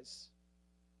says,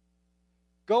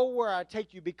 go where I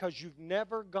take you because you've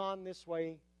never gone this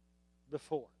way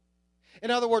before.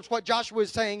 In other words, what Joshua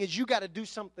is saying is you got to do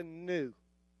something new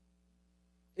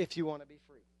if you want to be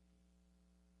free.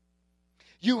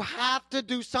 You have to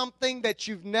do something that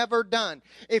you've never done.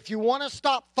 If you want to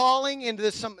stop falling into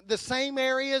the same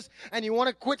areas and you want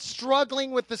to quit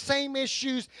struggling with the same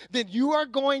issues, then you are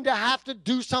going to have to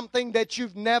do something that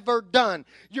you've never done.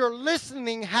 Your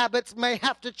listening habits may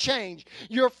have to change.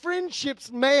 Your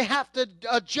friendships may have to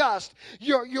adjust.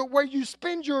 Where you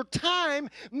spend your time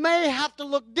may have to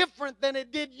look different than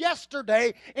it did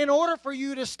yesterday. In order for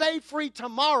you to stay free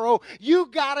tomorrow, you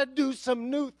got to do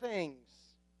some new things.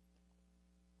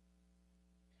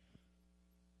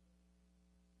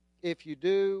 If you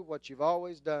do what you've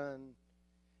always done,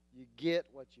 you get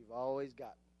what you've always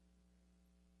gotten.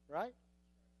 Right?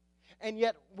 And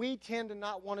yet, we tend to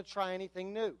not want to try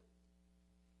anything new.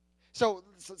 So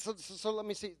let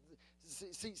me see.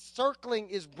 See, circling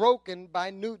is broken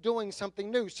by doing something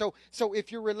new. So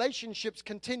if your relationships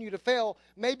continue to fail,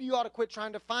 maybe you ought to quit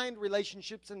trying to find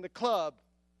relationships in the club.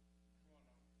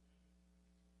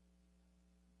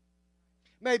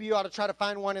 Maybe you ought to try to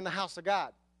find one in the house of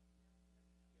God.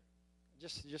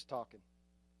 Just talking.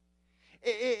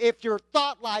 If your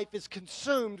thought life is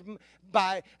consumed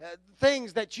by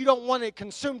things that you don't want it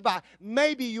consumed by,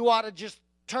 maybe you ought to just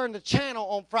turn the channel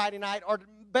on Friday night, or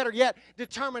better yet,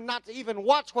 determine not to even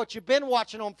watch what you've been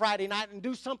watching on Friday night and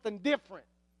do something different.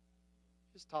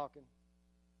 Just talking.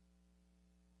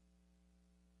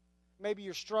 Maybe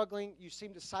you're struggling. You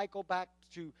seem to cycle back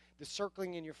to the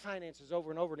circling in your finances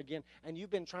over and over again, and you've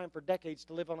been trying for decades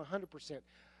to live on 100%.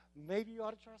 Maybe you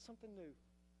ought to try something new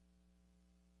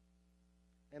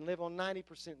and live on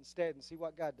 90% instead and see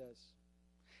what God does.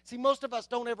 See, most of us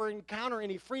don't ever encounter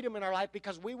any freedom in our life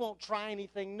because we won't try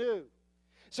anything new.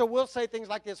 So we'll say things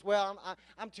like this: well,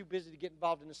 I'm too busy to get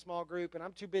involved in a small group, and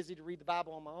I'm too busy to read the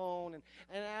Bible on my own,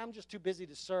 and I'm just too busy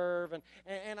to serve, and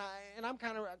I'm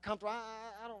kind of comfortable.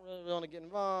 I don't really want to get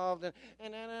involved,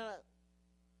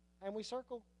 and we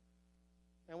circle,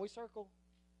 and we circle.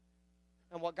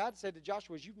 And what God said to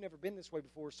Joshua is, you've never been this way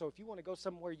before, so if you want to go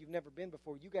somewhere you've never been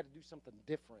before, you got to do something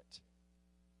different.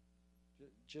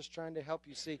 Just trying to help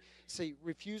you see.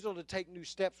 Refusal to take new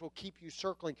steps will keep you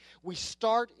circling. We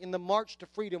start in the march to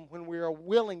freedom when we are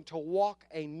willing to walk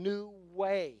a new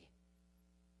way.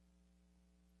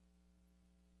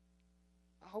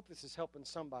 I hope this is helping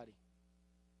somebody.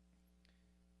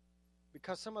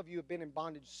 Because some of you have been in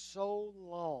bondage so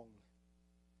long,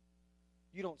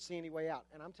 you don't see any way out.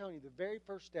 And I'm telling you, the very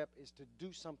first step is to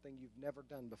do something you've never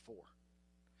done before.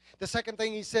 The second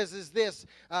thing he says is this.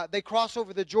 They cross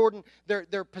over the Jordan.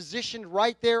 They're positioned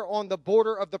right there on the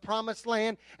border of the promised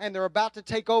land, and they're about to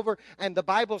take over. And the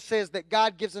Bible says that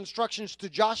God gives instructions to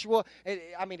Joshua.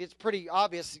 It's pretty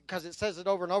obvious because it says it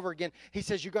over and over again. He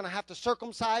says you're going to have to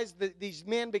circumcise these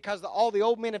men because all the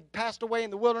old men have passed away in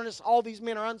the wilderness. All these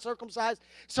men are uncircumcised.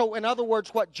 So in other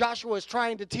words, what Joshua is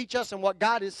trying to teach us and what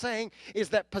God is saying is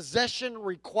that possession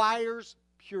requires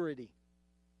purity.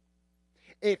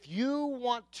 If you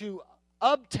want to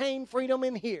obtain freedom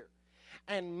in here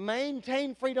and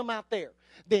maintain freedom out there,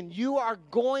 then you are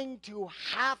going to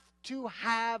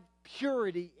have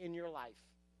purity in your life.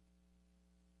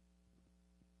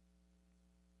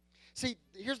 See,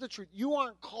 here's the truth. You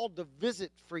aren't called to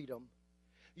visit freedom.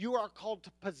 You are called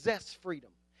to possess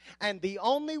freedom. And the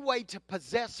only way to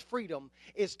possess freedom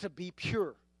is to be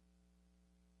pure.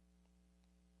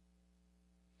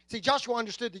 See, Joshua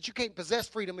understood that you can't possess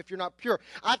freedom if you're not pure.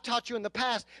 I've taught you in the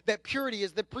past that purity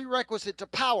is the prerequisite to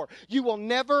power. You will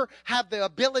never have the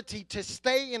ability to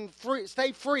stay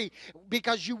free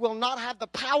because you will not have the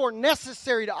power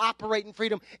necessary to operate in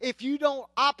freedom if you don't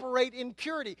operate in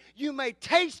purity. You may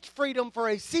taste freedom for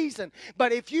a season,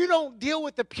 but if you don't deal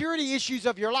with the purity issues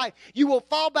of your life, you will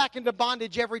fall back into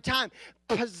bondage every time.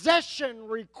 Possession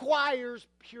requires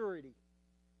purity.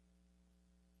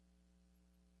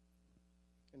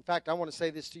 In fact, I want to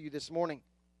say this to you this morning.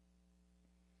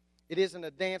 It isn't a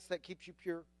dance that keeps you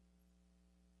pure.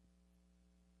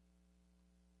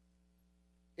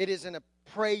 It isn't a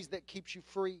praise that keeps you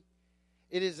free.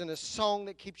 It isn't a song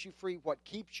that keeps you free. What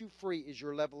keeps you free is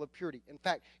your level of purity. In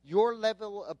fact, your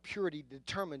level of purity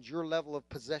determines your level of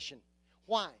possession.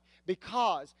 Why?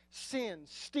 Because sin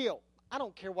still, I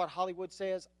don't care what Hollywood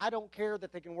says. I don't care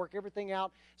that they can work everything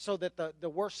out so that the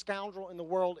worst scoundrel in the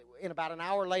world, in about an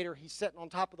hour later, he's sitting on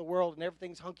top of the world and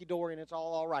everything's hunky-dory and it's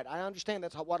all right. I understand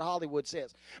that's what Hollywood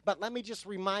says. But let me just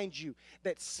remind you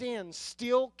that sin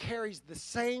still carries the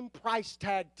same price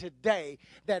tag today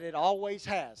that it always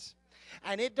has.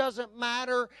 And it doesn't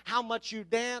matter how much you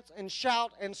dance and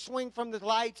shout and swing from the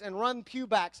lights and run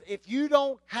pewbacks. If you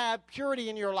don't have purity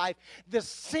in your life, the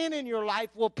sin in your life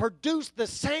will produce the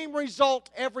same result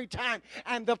every time.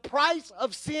 And the price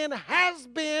of sin has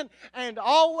been and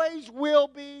always will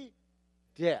be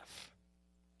death.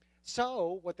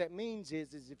 So what that means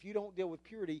is if you don't deal with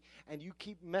purity and you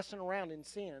keep messing around in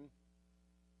sin,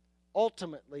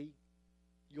 ultimately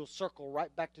you'll circle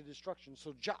right back to destruction.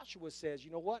 So Joshua says,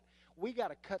 you know what? We got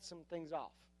to cut some things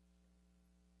off.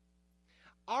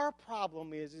 Our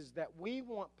problem is that we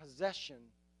want possession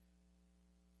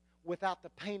without the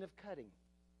pain of cutting.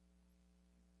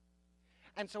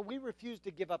 And so we refuse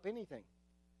to give up anything.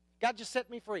 God just set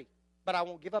me free, but I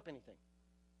won't give up anything.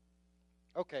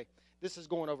 Okay, this is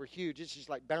going over huge. It's just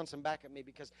like bouncing back at me,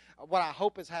 because what I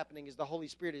hope is happening is the Holy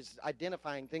Spirit is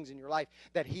identifying things in your life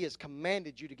that He has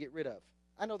commanded you to get rid of.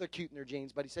 I know they're cute in their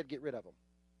jeans, but He said get rid of them.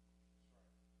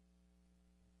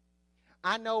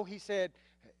 I know He said,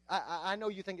 I know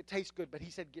you think it tastes good, but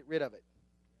He said get rid of it.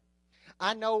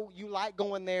 I know you like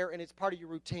going there and it's part of your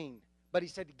routine, but He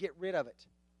said to get rid of it.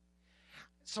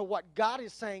 So what God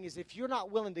is saying is, if you're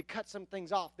not willing to cut some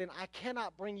things off, then I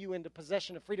cannot bring you into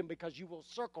possession of freedom, because you will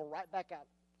circle right back out.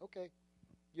 Okay,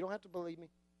 you don't have to believe me.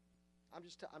 I'm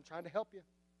trying to help you.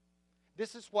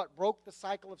 This is what broke the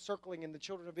cycle of circling in the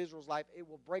children of Israel's life. It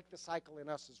will break the cycle in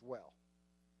us as well.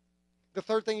 The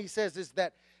third thing He says is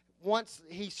that once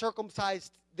He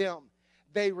circumcised them,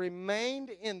 they remained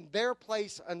in their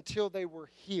place until they were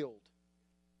healed.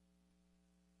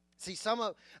 See,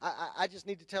 I just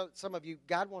need to tell some of you,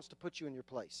 God wants to put you in your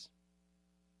place.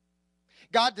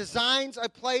 God designs a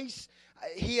place.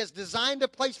 He has designed a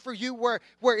place for you where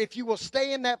if you will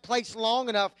stay in that place long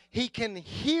enough, He can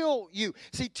heal you.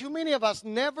 See, too many of us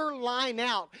never line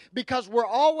out because we're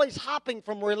always hopping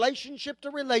from relationship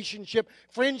to relationship,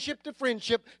 friendship to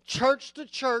friendship, church to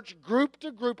church, group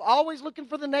to group, always looking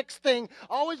for the next thing,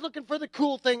 always looking for the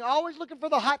cool thing, always looking for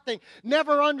the hot thing,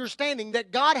 never understanding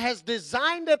that God has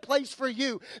designed a place for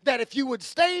you that if you would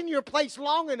stay in your place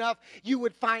long enough, you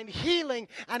would find healing.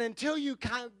 And until you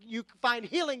find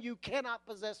healing, you cannot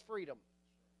possess freedom.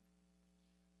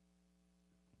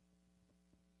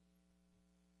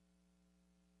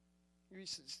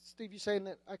 Steve, you saying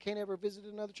that I can't ever visit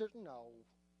another church? No.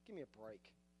 Give me a break.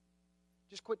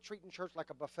 Just quit treating church like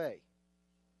a buffet.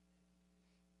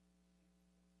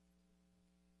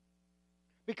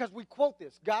 Because we quote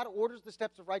this, God orders the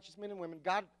steps of righteous men and women.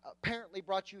 God apparently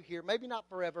brought you here, maybe not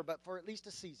forever, but for at least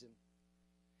a season.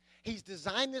 He's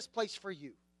designed this place for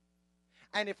you.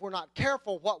 And if we're not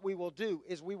careful, what we will do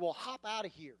is we will hop out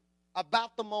of here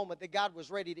about the moment that God was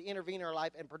ready to intervene in our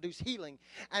life and produce healing.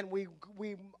 And we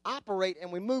operate and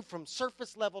we move from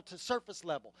surface level to surface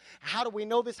level. How do we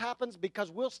know this happens? Because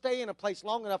we'll stay in a place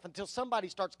long enough until somebody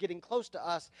starts getting close to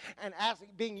us and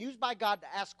being used by God to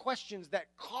ask questions that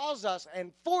cause us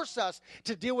and force us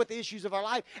to deal with the issues of our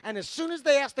life. And as soon as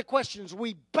they ask the questions,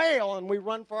 we bail and we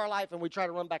run for our life and we try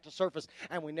to run back to surface,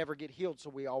 and we never get healed, so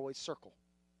we always circle.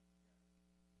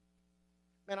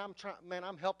 Man,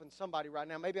 I'm helping somebody right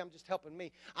now. Maybe I'm just helping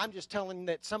me. I'm just telling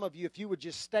that some of you, if you would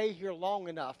just stay here long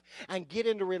enough and get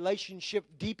into relationship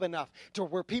deep enough to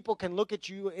where people can look at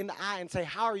you in the eye and say,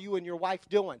 how are you and your wife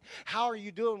doing? How are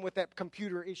you doing with that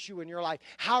computer issue in your life?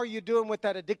 How are you doing with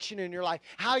that addiction in your life?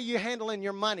 How are you handling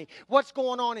your money? What's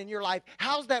going on in your life?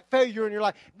 How's that failure in your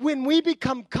life? When we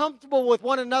become comfortable with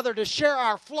one another to share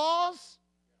our flaws,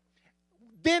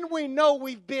 then we know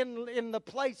we've been in the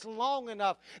place long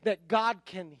enough that God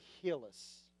can heal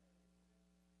us.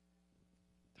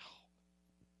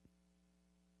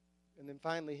 And then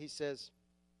finally He says,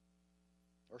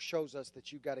 or shows us,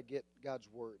 that you've got to get God's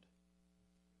Word.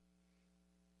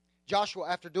 Joshua,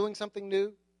 after doing something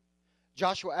new,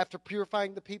 Joshua, after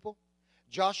purifying the people,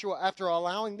 Joshua, after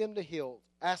allowing them to heal,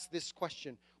 asked this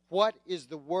question: what is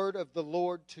the word of the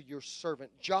Lord to your servant?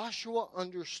 Joshua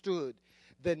understood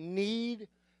the need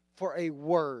for a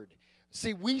word.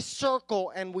 See, we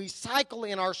circle and we cycle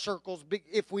in our circles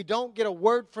if we don't get a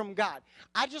word from God.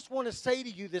 I just want to say to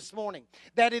you this morning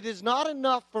that it is not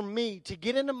enough for me to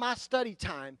get into my study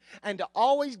time and to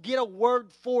always get a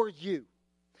word for you.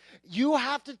 You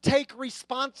have to take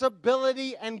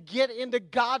responsibility and get into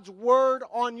God's word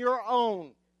on your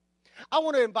own. I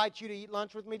want to invite you to eat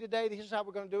lunch with me today. This is how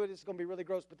we're going to do it. It's going to be really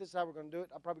gross, but this is how we're going to do it.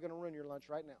 I'm probably going to ruin your lunch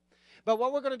right now. But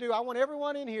what we're going to do, I want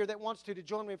everyone in here that wants to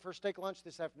join me for a steak lunch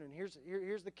this afternoon.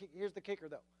 Here's the kicker,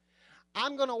 though.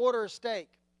 I'm going to order a steak,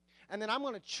 and then I'm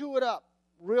going to chew it up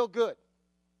real good.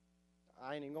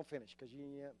 I ain't even going to finish because you.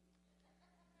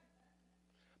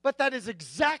 But that is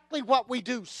exactly what we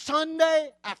do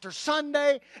Sunday after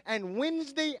Sunday and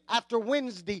Wednesday after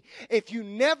Wednesday. If you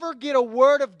never get a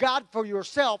word of God for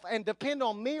yourself and depend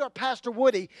on me or Pastor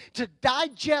Woody to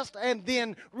digest and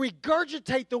then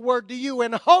regurgitate the word to you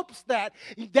in hopes that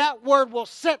that word will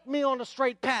set me on a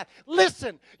straight path.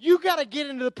 Listen, you got to get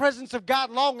into the presence of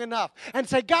God long enough and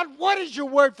say, God, what is your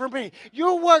word for me?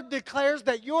 Your word declares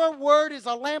that your word is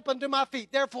a lamp unto my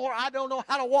feet. Therefore, I don't know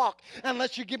how to walk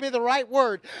unless you give me the right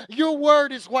word. Your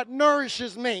word is what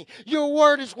nourishes me. Your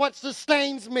word is what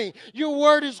sustains me. Your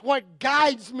word is what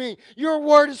guides me. Your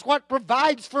word is what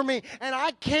provides for me. And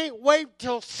I can't wait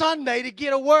till Sunday to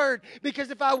get a word,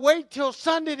 because if I wait till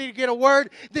Sunday to get a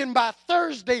word, then by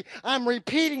Thursday I'm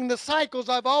repeating the cycles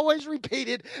I've always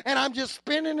repeated, and I'm just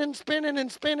spinning and spinning and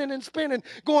spinning and spinning,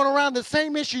 going around the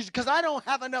same issues because I don't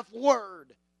have enough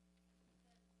word.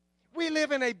 We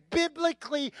live in a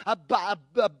biblically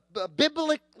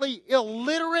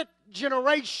illiterate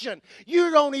generation.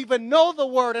 You don't even know the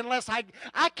word unless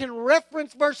I can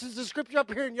reference verses of Scripture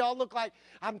up here, and y'all look like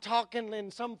I'm talking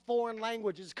in some foreign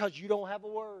languages because you don't have a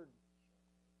word.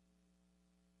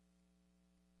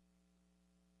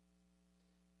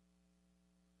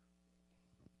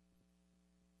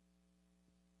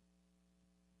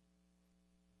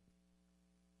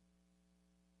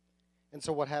 And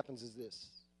so what happens is this.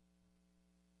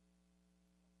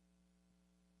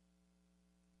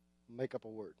 Make up a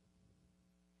word.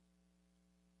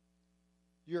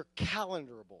 You're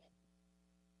calendarable.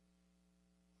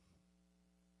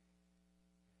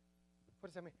 What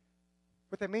does that mean?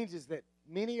 What that means is that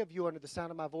many of you, under the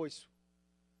sound of my voice,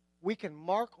 we can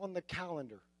mark on the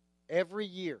calendar every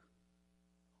year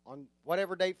on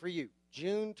whatever date for you,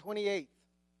 June 28th.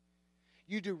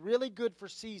 You do really good for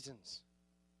seasons.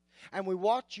 And we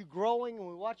watch you growing and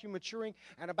we watch you maturing.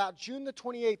 And about June the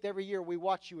 28th every year, we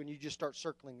watch you and you just start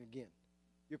circling again.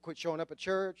 You quit showing up at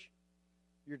church.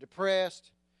 You're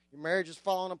depressed. Your marriage is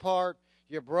falling apart.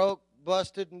 You're broke,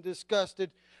 busted, and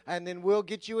disgusted. And then we'll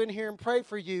get you in here and pray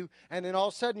for you. And then all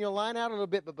of a sudden you'll line out a little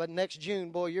bit. But next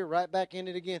June, boy, you're right back in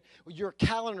it again. You're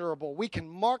calendarable. We can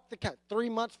mark the 3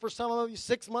 months for some of you,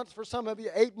 6 months for some of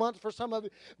you, 8 months for some of you.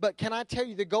 But can I tell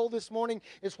you, the goal this morning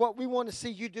is what we want to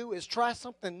see you do is try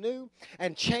something new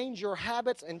and change your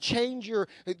habits and change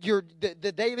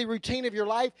the daily routine of your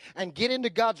life and get into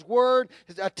God's Word,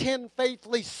 attend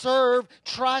faithfully, serve,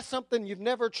 try something you've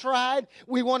never tried.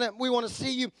 We want to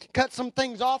see you cut some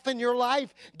things off in your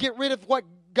life. Get rid of what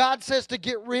God says to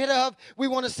get rid of. We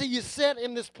want to see you sit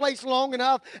in this place long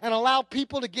enough and allow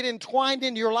people to get entwined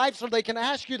into your life so they can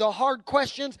ask you the hard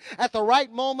questions at the right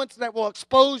moments that will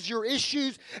expose your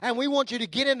issues. And we want you to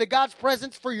get into God's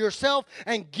presence for yourself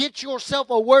and get yourself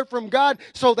a word from God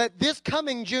so that this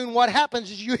coming June, what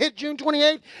happens is you hit June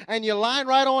 28th and you line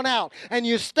right on out. And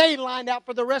you stay lined out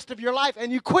for the rest of your life.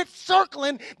 And you quit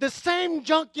circling the same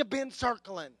junk you've been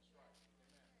circling.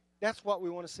 That's what we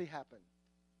want to see happen.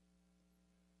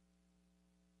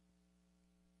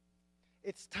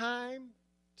 It's time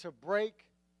to break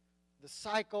the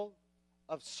cycle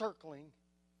of circling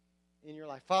in your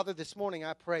life. Father, this morning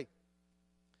I pray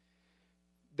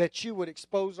that you would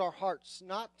expose our hearts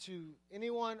not to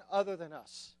anyone other than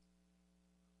us.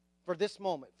 For this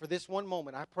moment, for this one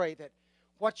moment, I pray that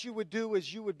what you would do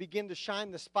is you would begin to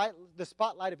shine the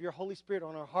spotlight of your Holy Spirit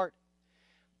on our heart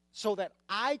so that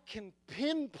I can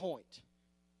pinpoint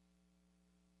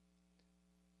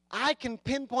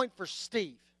for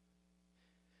Steve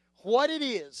what it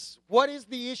is, what is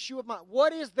the issue of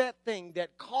what is that thing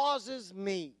that causes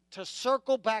me to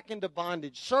circle back into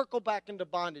bondage, circle back into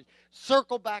bondage,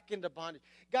 circle back into bondage.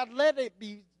 God, let it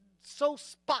be so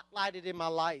spotlighted in my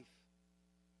life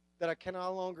that I can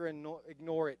no longer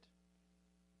ignore it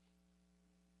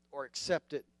or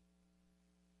accept it.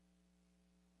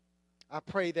 I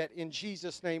pray that in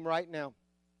Jesus' name right now,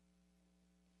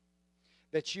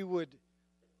 that you would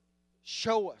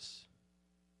show us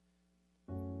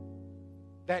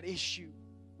that issue.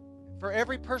 For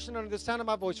every person under the sound of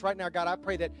my voice right now, God, I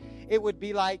pray that it would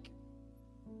be like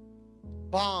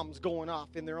bombs going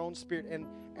off in their own spirit,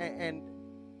 and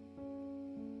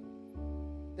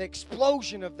the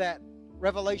explosion of that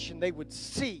revelation they would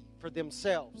see for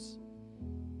themselves.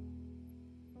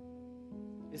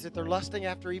 Is it they're lusting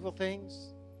after evil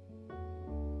things?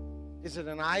 Is it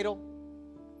an idol?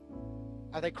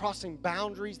 Are they crossing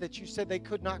boundaries that you said they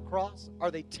could not cross?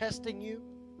 Are they testing you,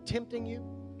 tempting you?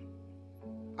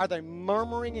 Are they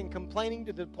murmuring and complaining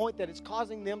to the point that it's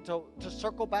causing them to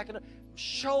circle back? And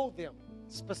show them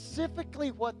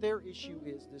specifically what their issue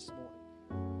is this morning.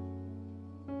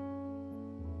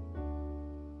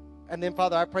 And then,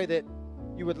 Father, I pray that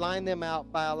you would line them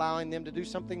out by allowing them to do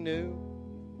something new.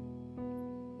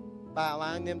 by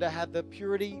allowing them to have the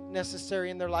purity necessary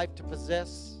in their life to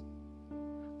possess.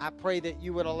 I pray that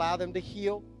you would allow them to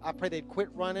heal. I pray they'd quit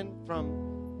running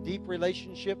from deep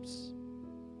relationships.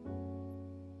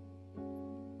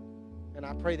 And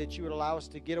I pray that you would allow us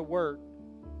to get a word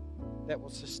that will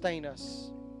sustain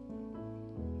us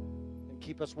and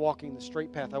keep us walking the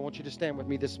straight path. I want you to stand with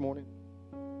me this morning.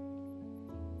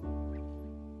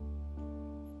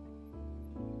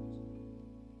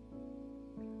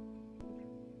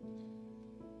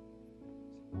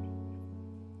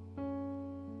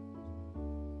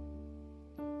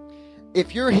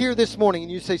 If you're here this morning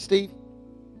and you say, Steve,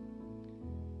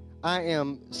 I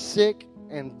am sick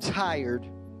and tired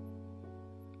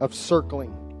of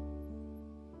circling.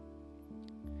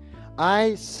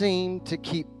 I seem to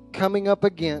keep coming up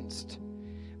against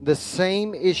the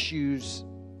same issues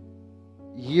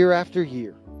year after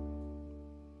year.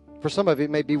 For some of it, it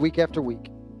may be week after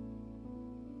week.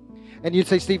 And you'd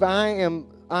say, Steve, I am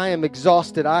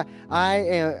exhausted. I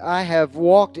have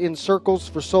walked in circles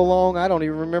for so long, I don't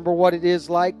even remember what it is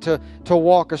like to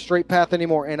walk a straight path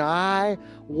anymore. And I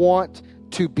want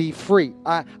to be free.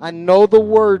 I know the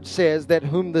word says that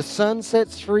whom the Son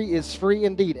sets free is free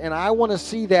indeed. And I want to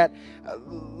see that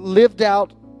lived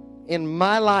out in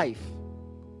my life.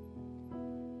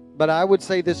 But I would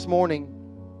say this morning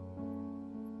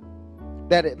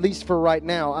that at least for right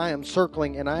now, I am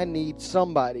circling and I need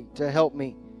somebody to help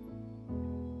me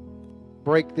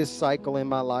break this cycle in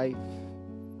my life.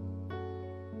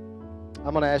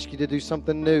 I'm going to ask you to do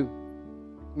something new.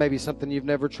 Maybe something you've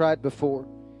never tried before.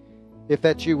 If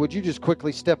that's you, would you just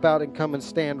quickly step out and come and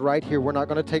stand right here? We're not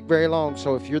going to take very long,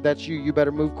 so if that's you, you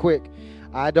better move quick.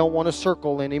 I don't want to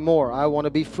circle anymore. I want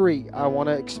to be free. I want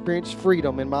to experience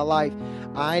freedom in my life.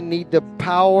 I need the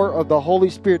power of the Holy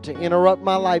Spirit to interrupt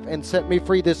my life and set me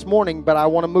free this morning, but I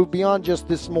want to move beyond just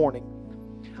this morning.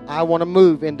 I want to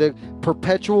move into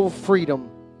perpetual freedom,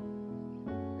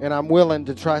 and I'm willing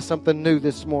to try something new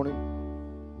this morning.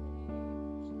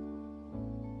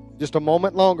 Just a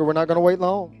moment longer. We're not going to wait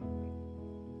long.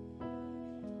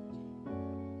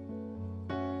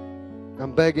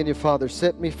 I'm begging you, Father,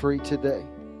 set me free today.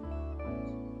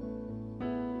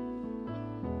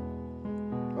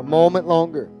 A moment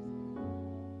longer.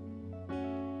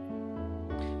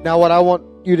 Now, what I want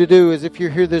you to do is, if you're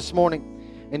here this morning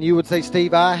and you would say,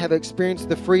 Steve, I have experienced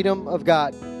the freedom of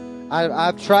God.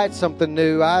 I've tried something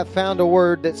new. I've found a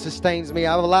word that sustains me.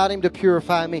 I've allowed Him to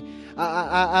purify me.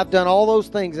 I've done all those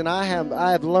things, and I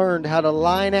have learned how to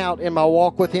line out in my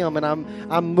walk with Him, and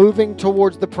I'm moving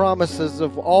towards the promises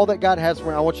of all that God has for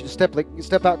me. I want you to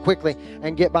step out quickly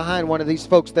and get behind one of these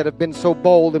folks that have been so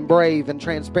bold and brave and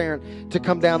transparent to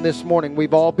come down this morning.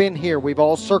 We've all been here. We've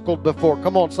all circled before.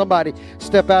 Come on, somebody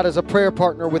step out as a prayer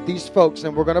partner with these folks,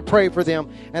 and we're going to pray for them,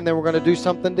 and then we're going to do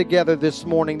something together this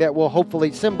morning that will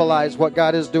hopefully symbolize what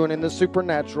God is doing in the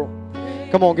supernatural.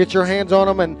 Come on, get your hands on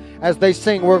them, and as they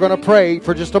sing, we're going to pray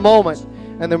for just a moment,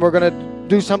 and then we're going to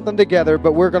do something together,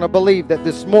 but we're going to believe that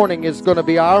this morning is going to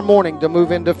be our morning to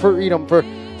move into freedom for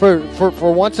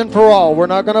once and for all. We're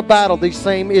not going to battle these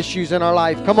same issues in our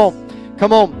life. Come on,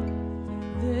 come on.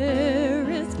 There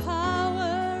is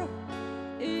power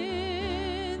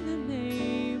in the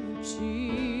name of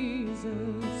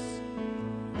Jesus.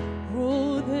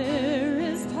 Oh, there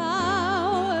is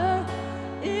power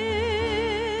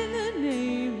in the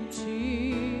name of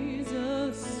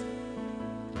Jesus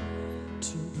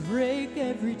to break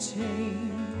every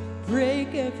chain,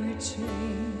 break every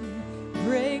chain,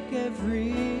 break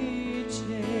every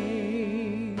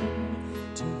chain,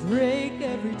 to break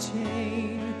every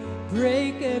chain,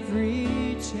 break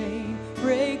every chain,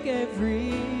 break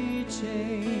every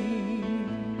chain.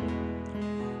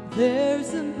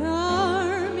 There's an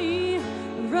army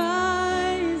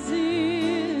rising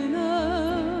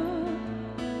up.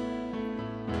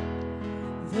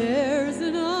 There's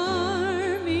an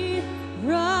army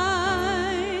rising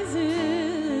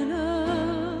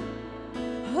up.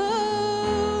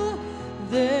 Oh,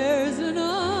 there's an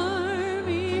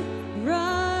army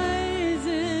rising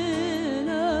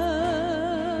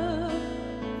up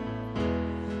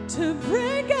to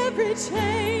break every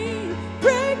chain,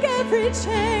 break every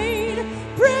chain,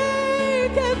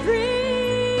 break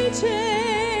every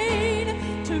chain,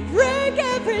 to break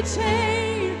every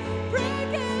chain,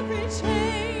 break every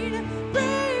chain,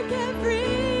 break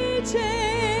every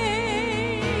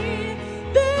chain.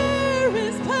 There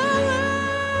is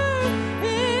power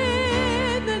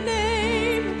in the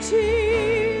name of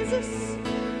Jesus.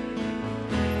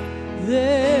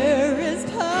 There is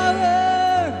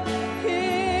power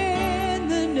in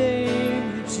the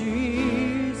name of Jesus.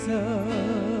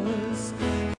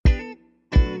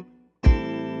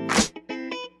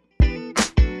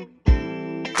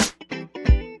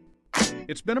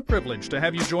 It's been a privilege to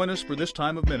have you join us for this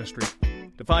time of ministry.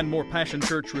 To find more Passion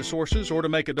Church resources or to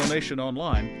make a donation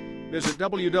online, visit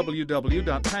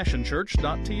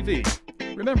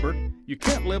www.passionchurch.tv. Remember, you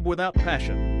can't live without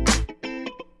passion.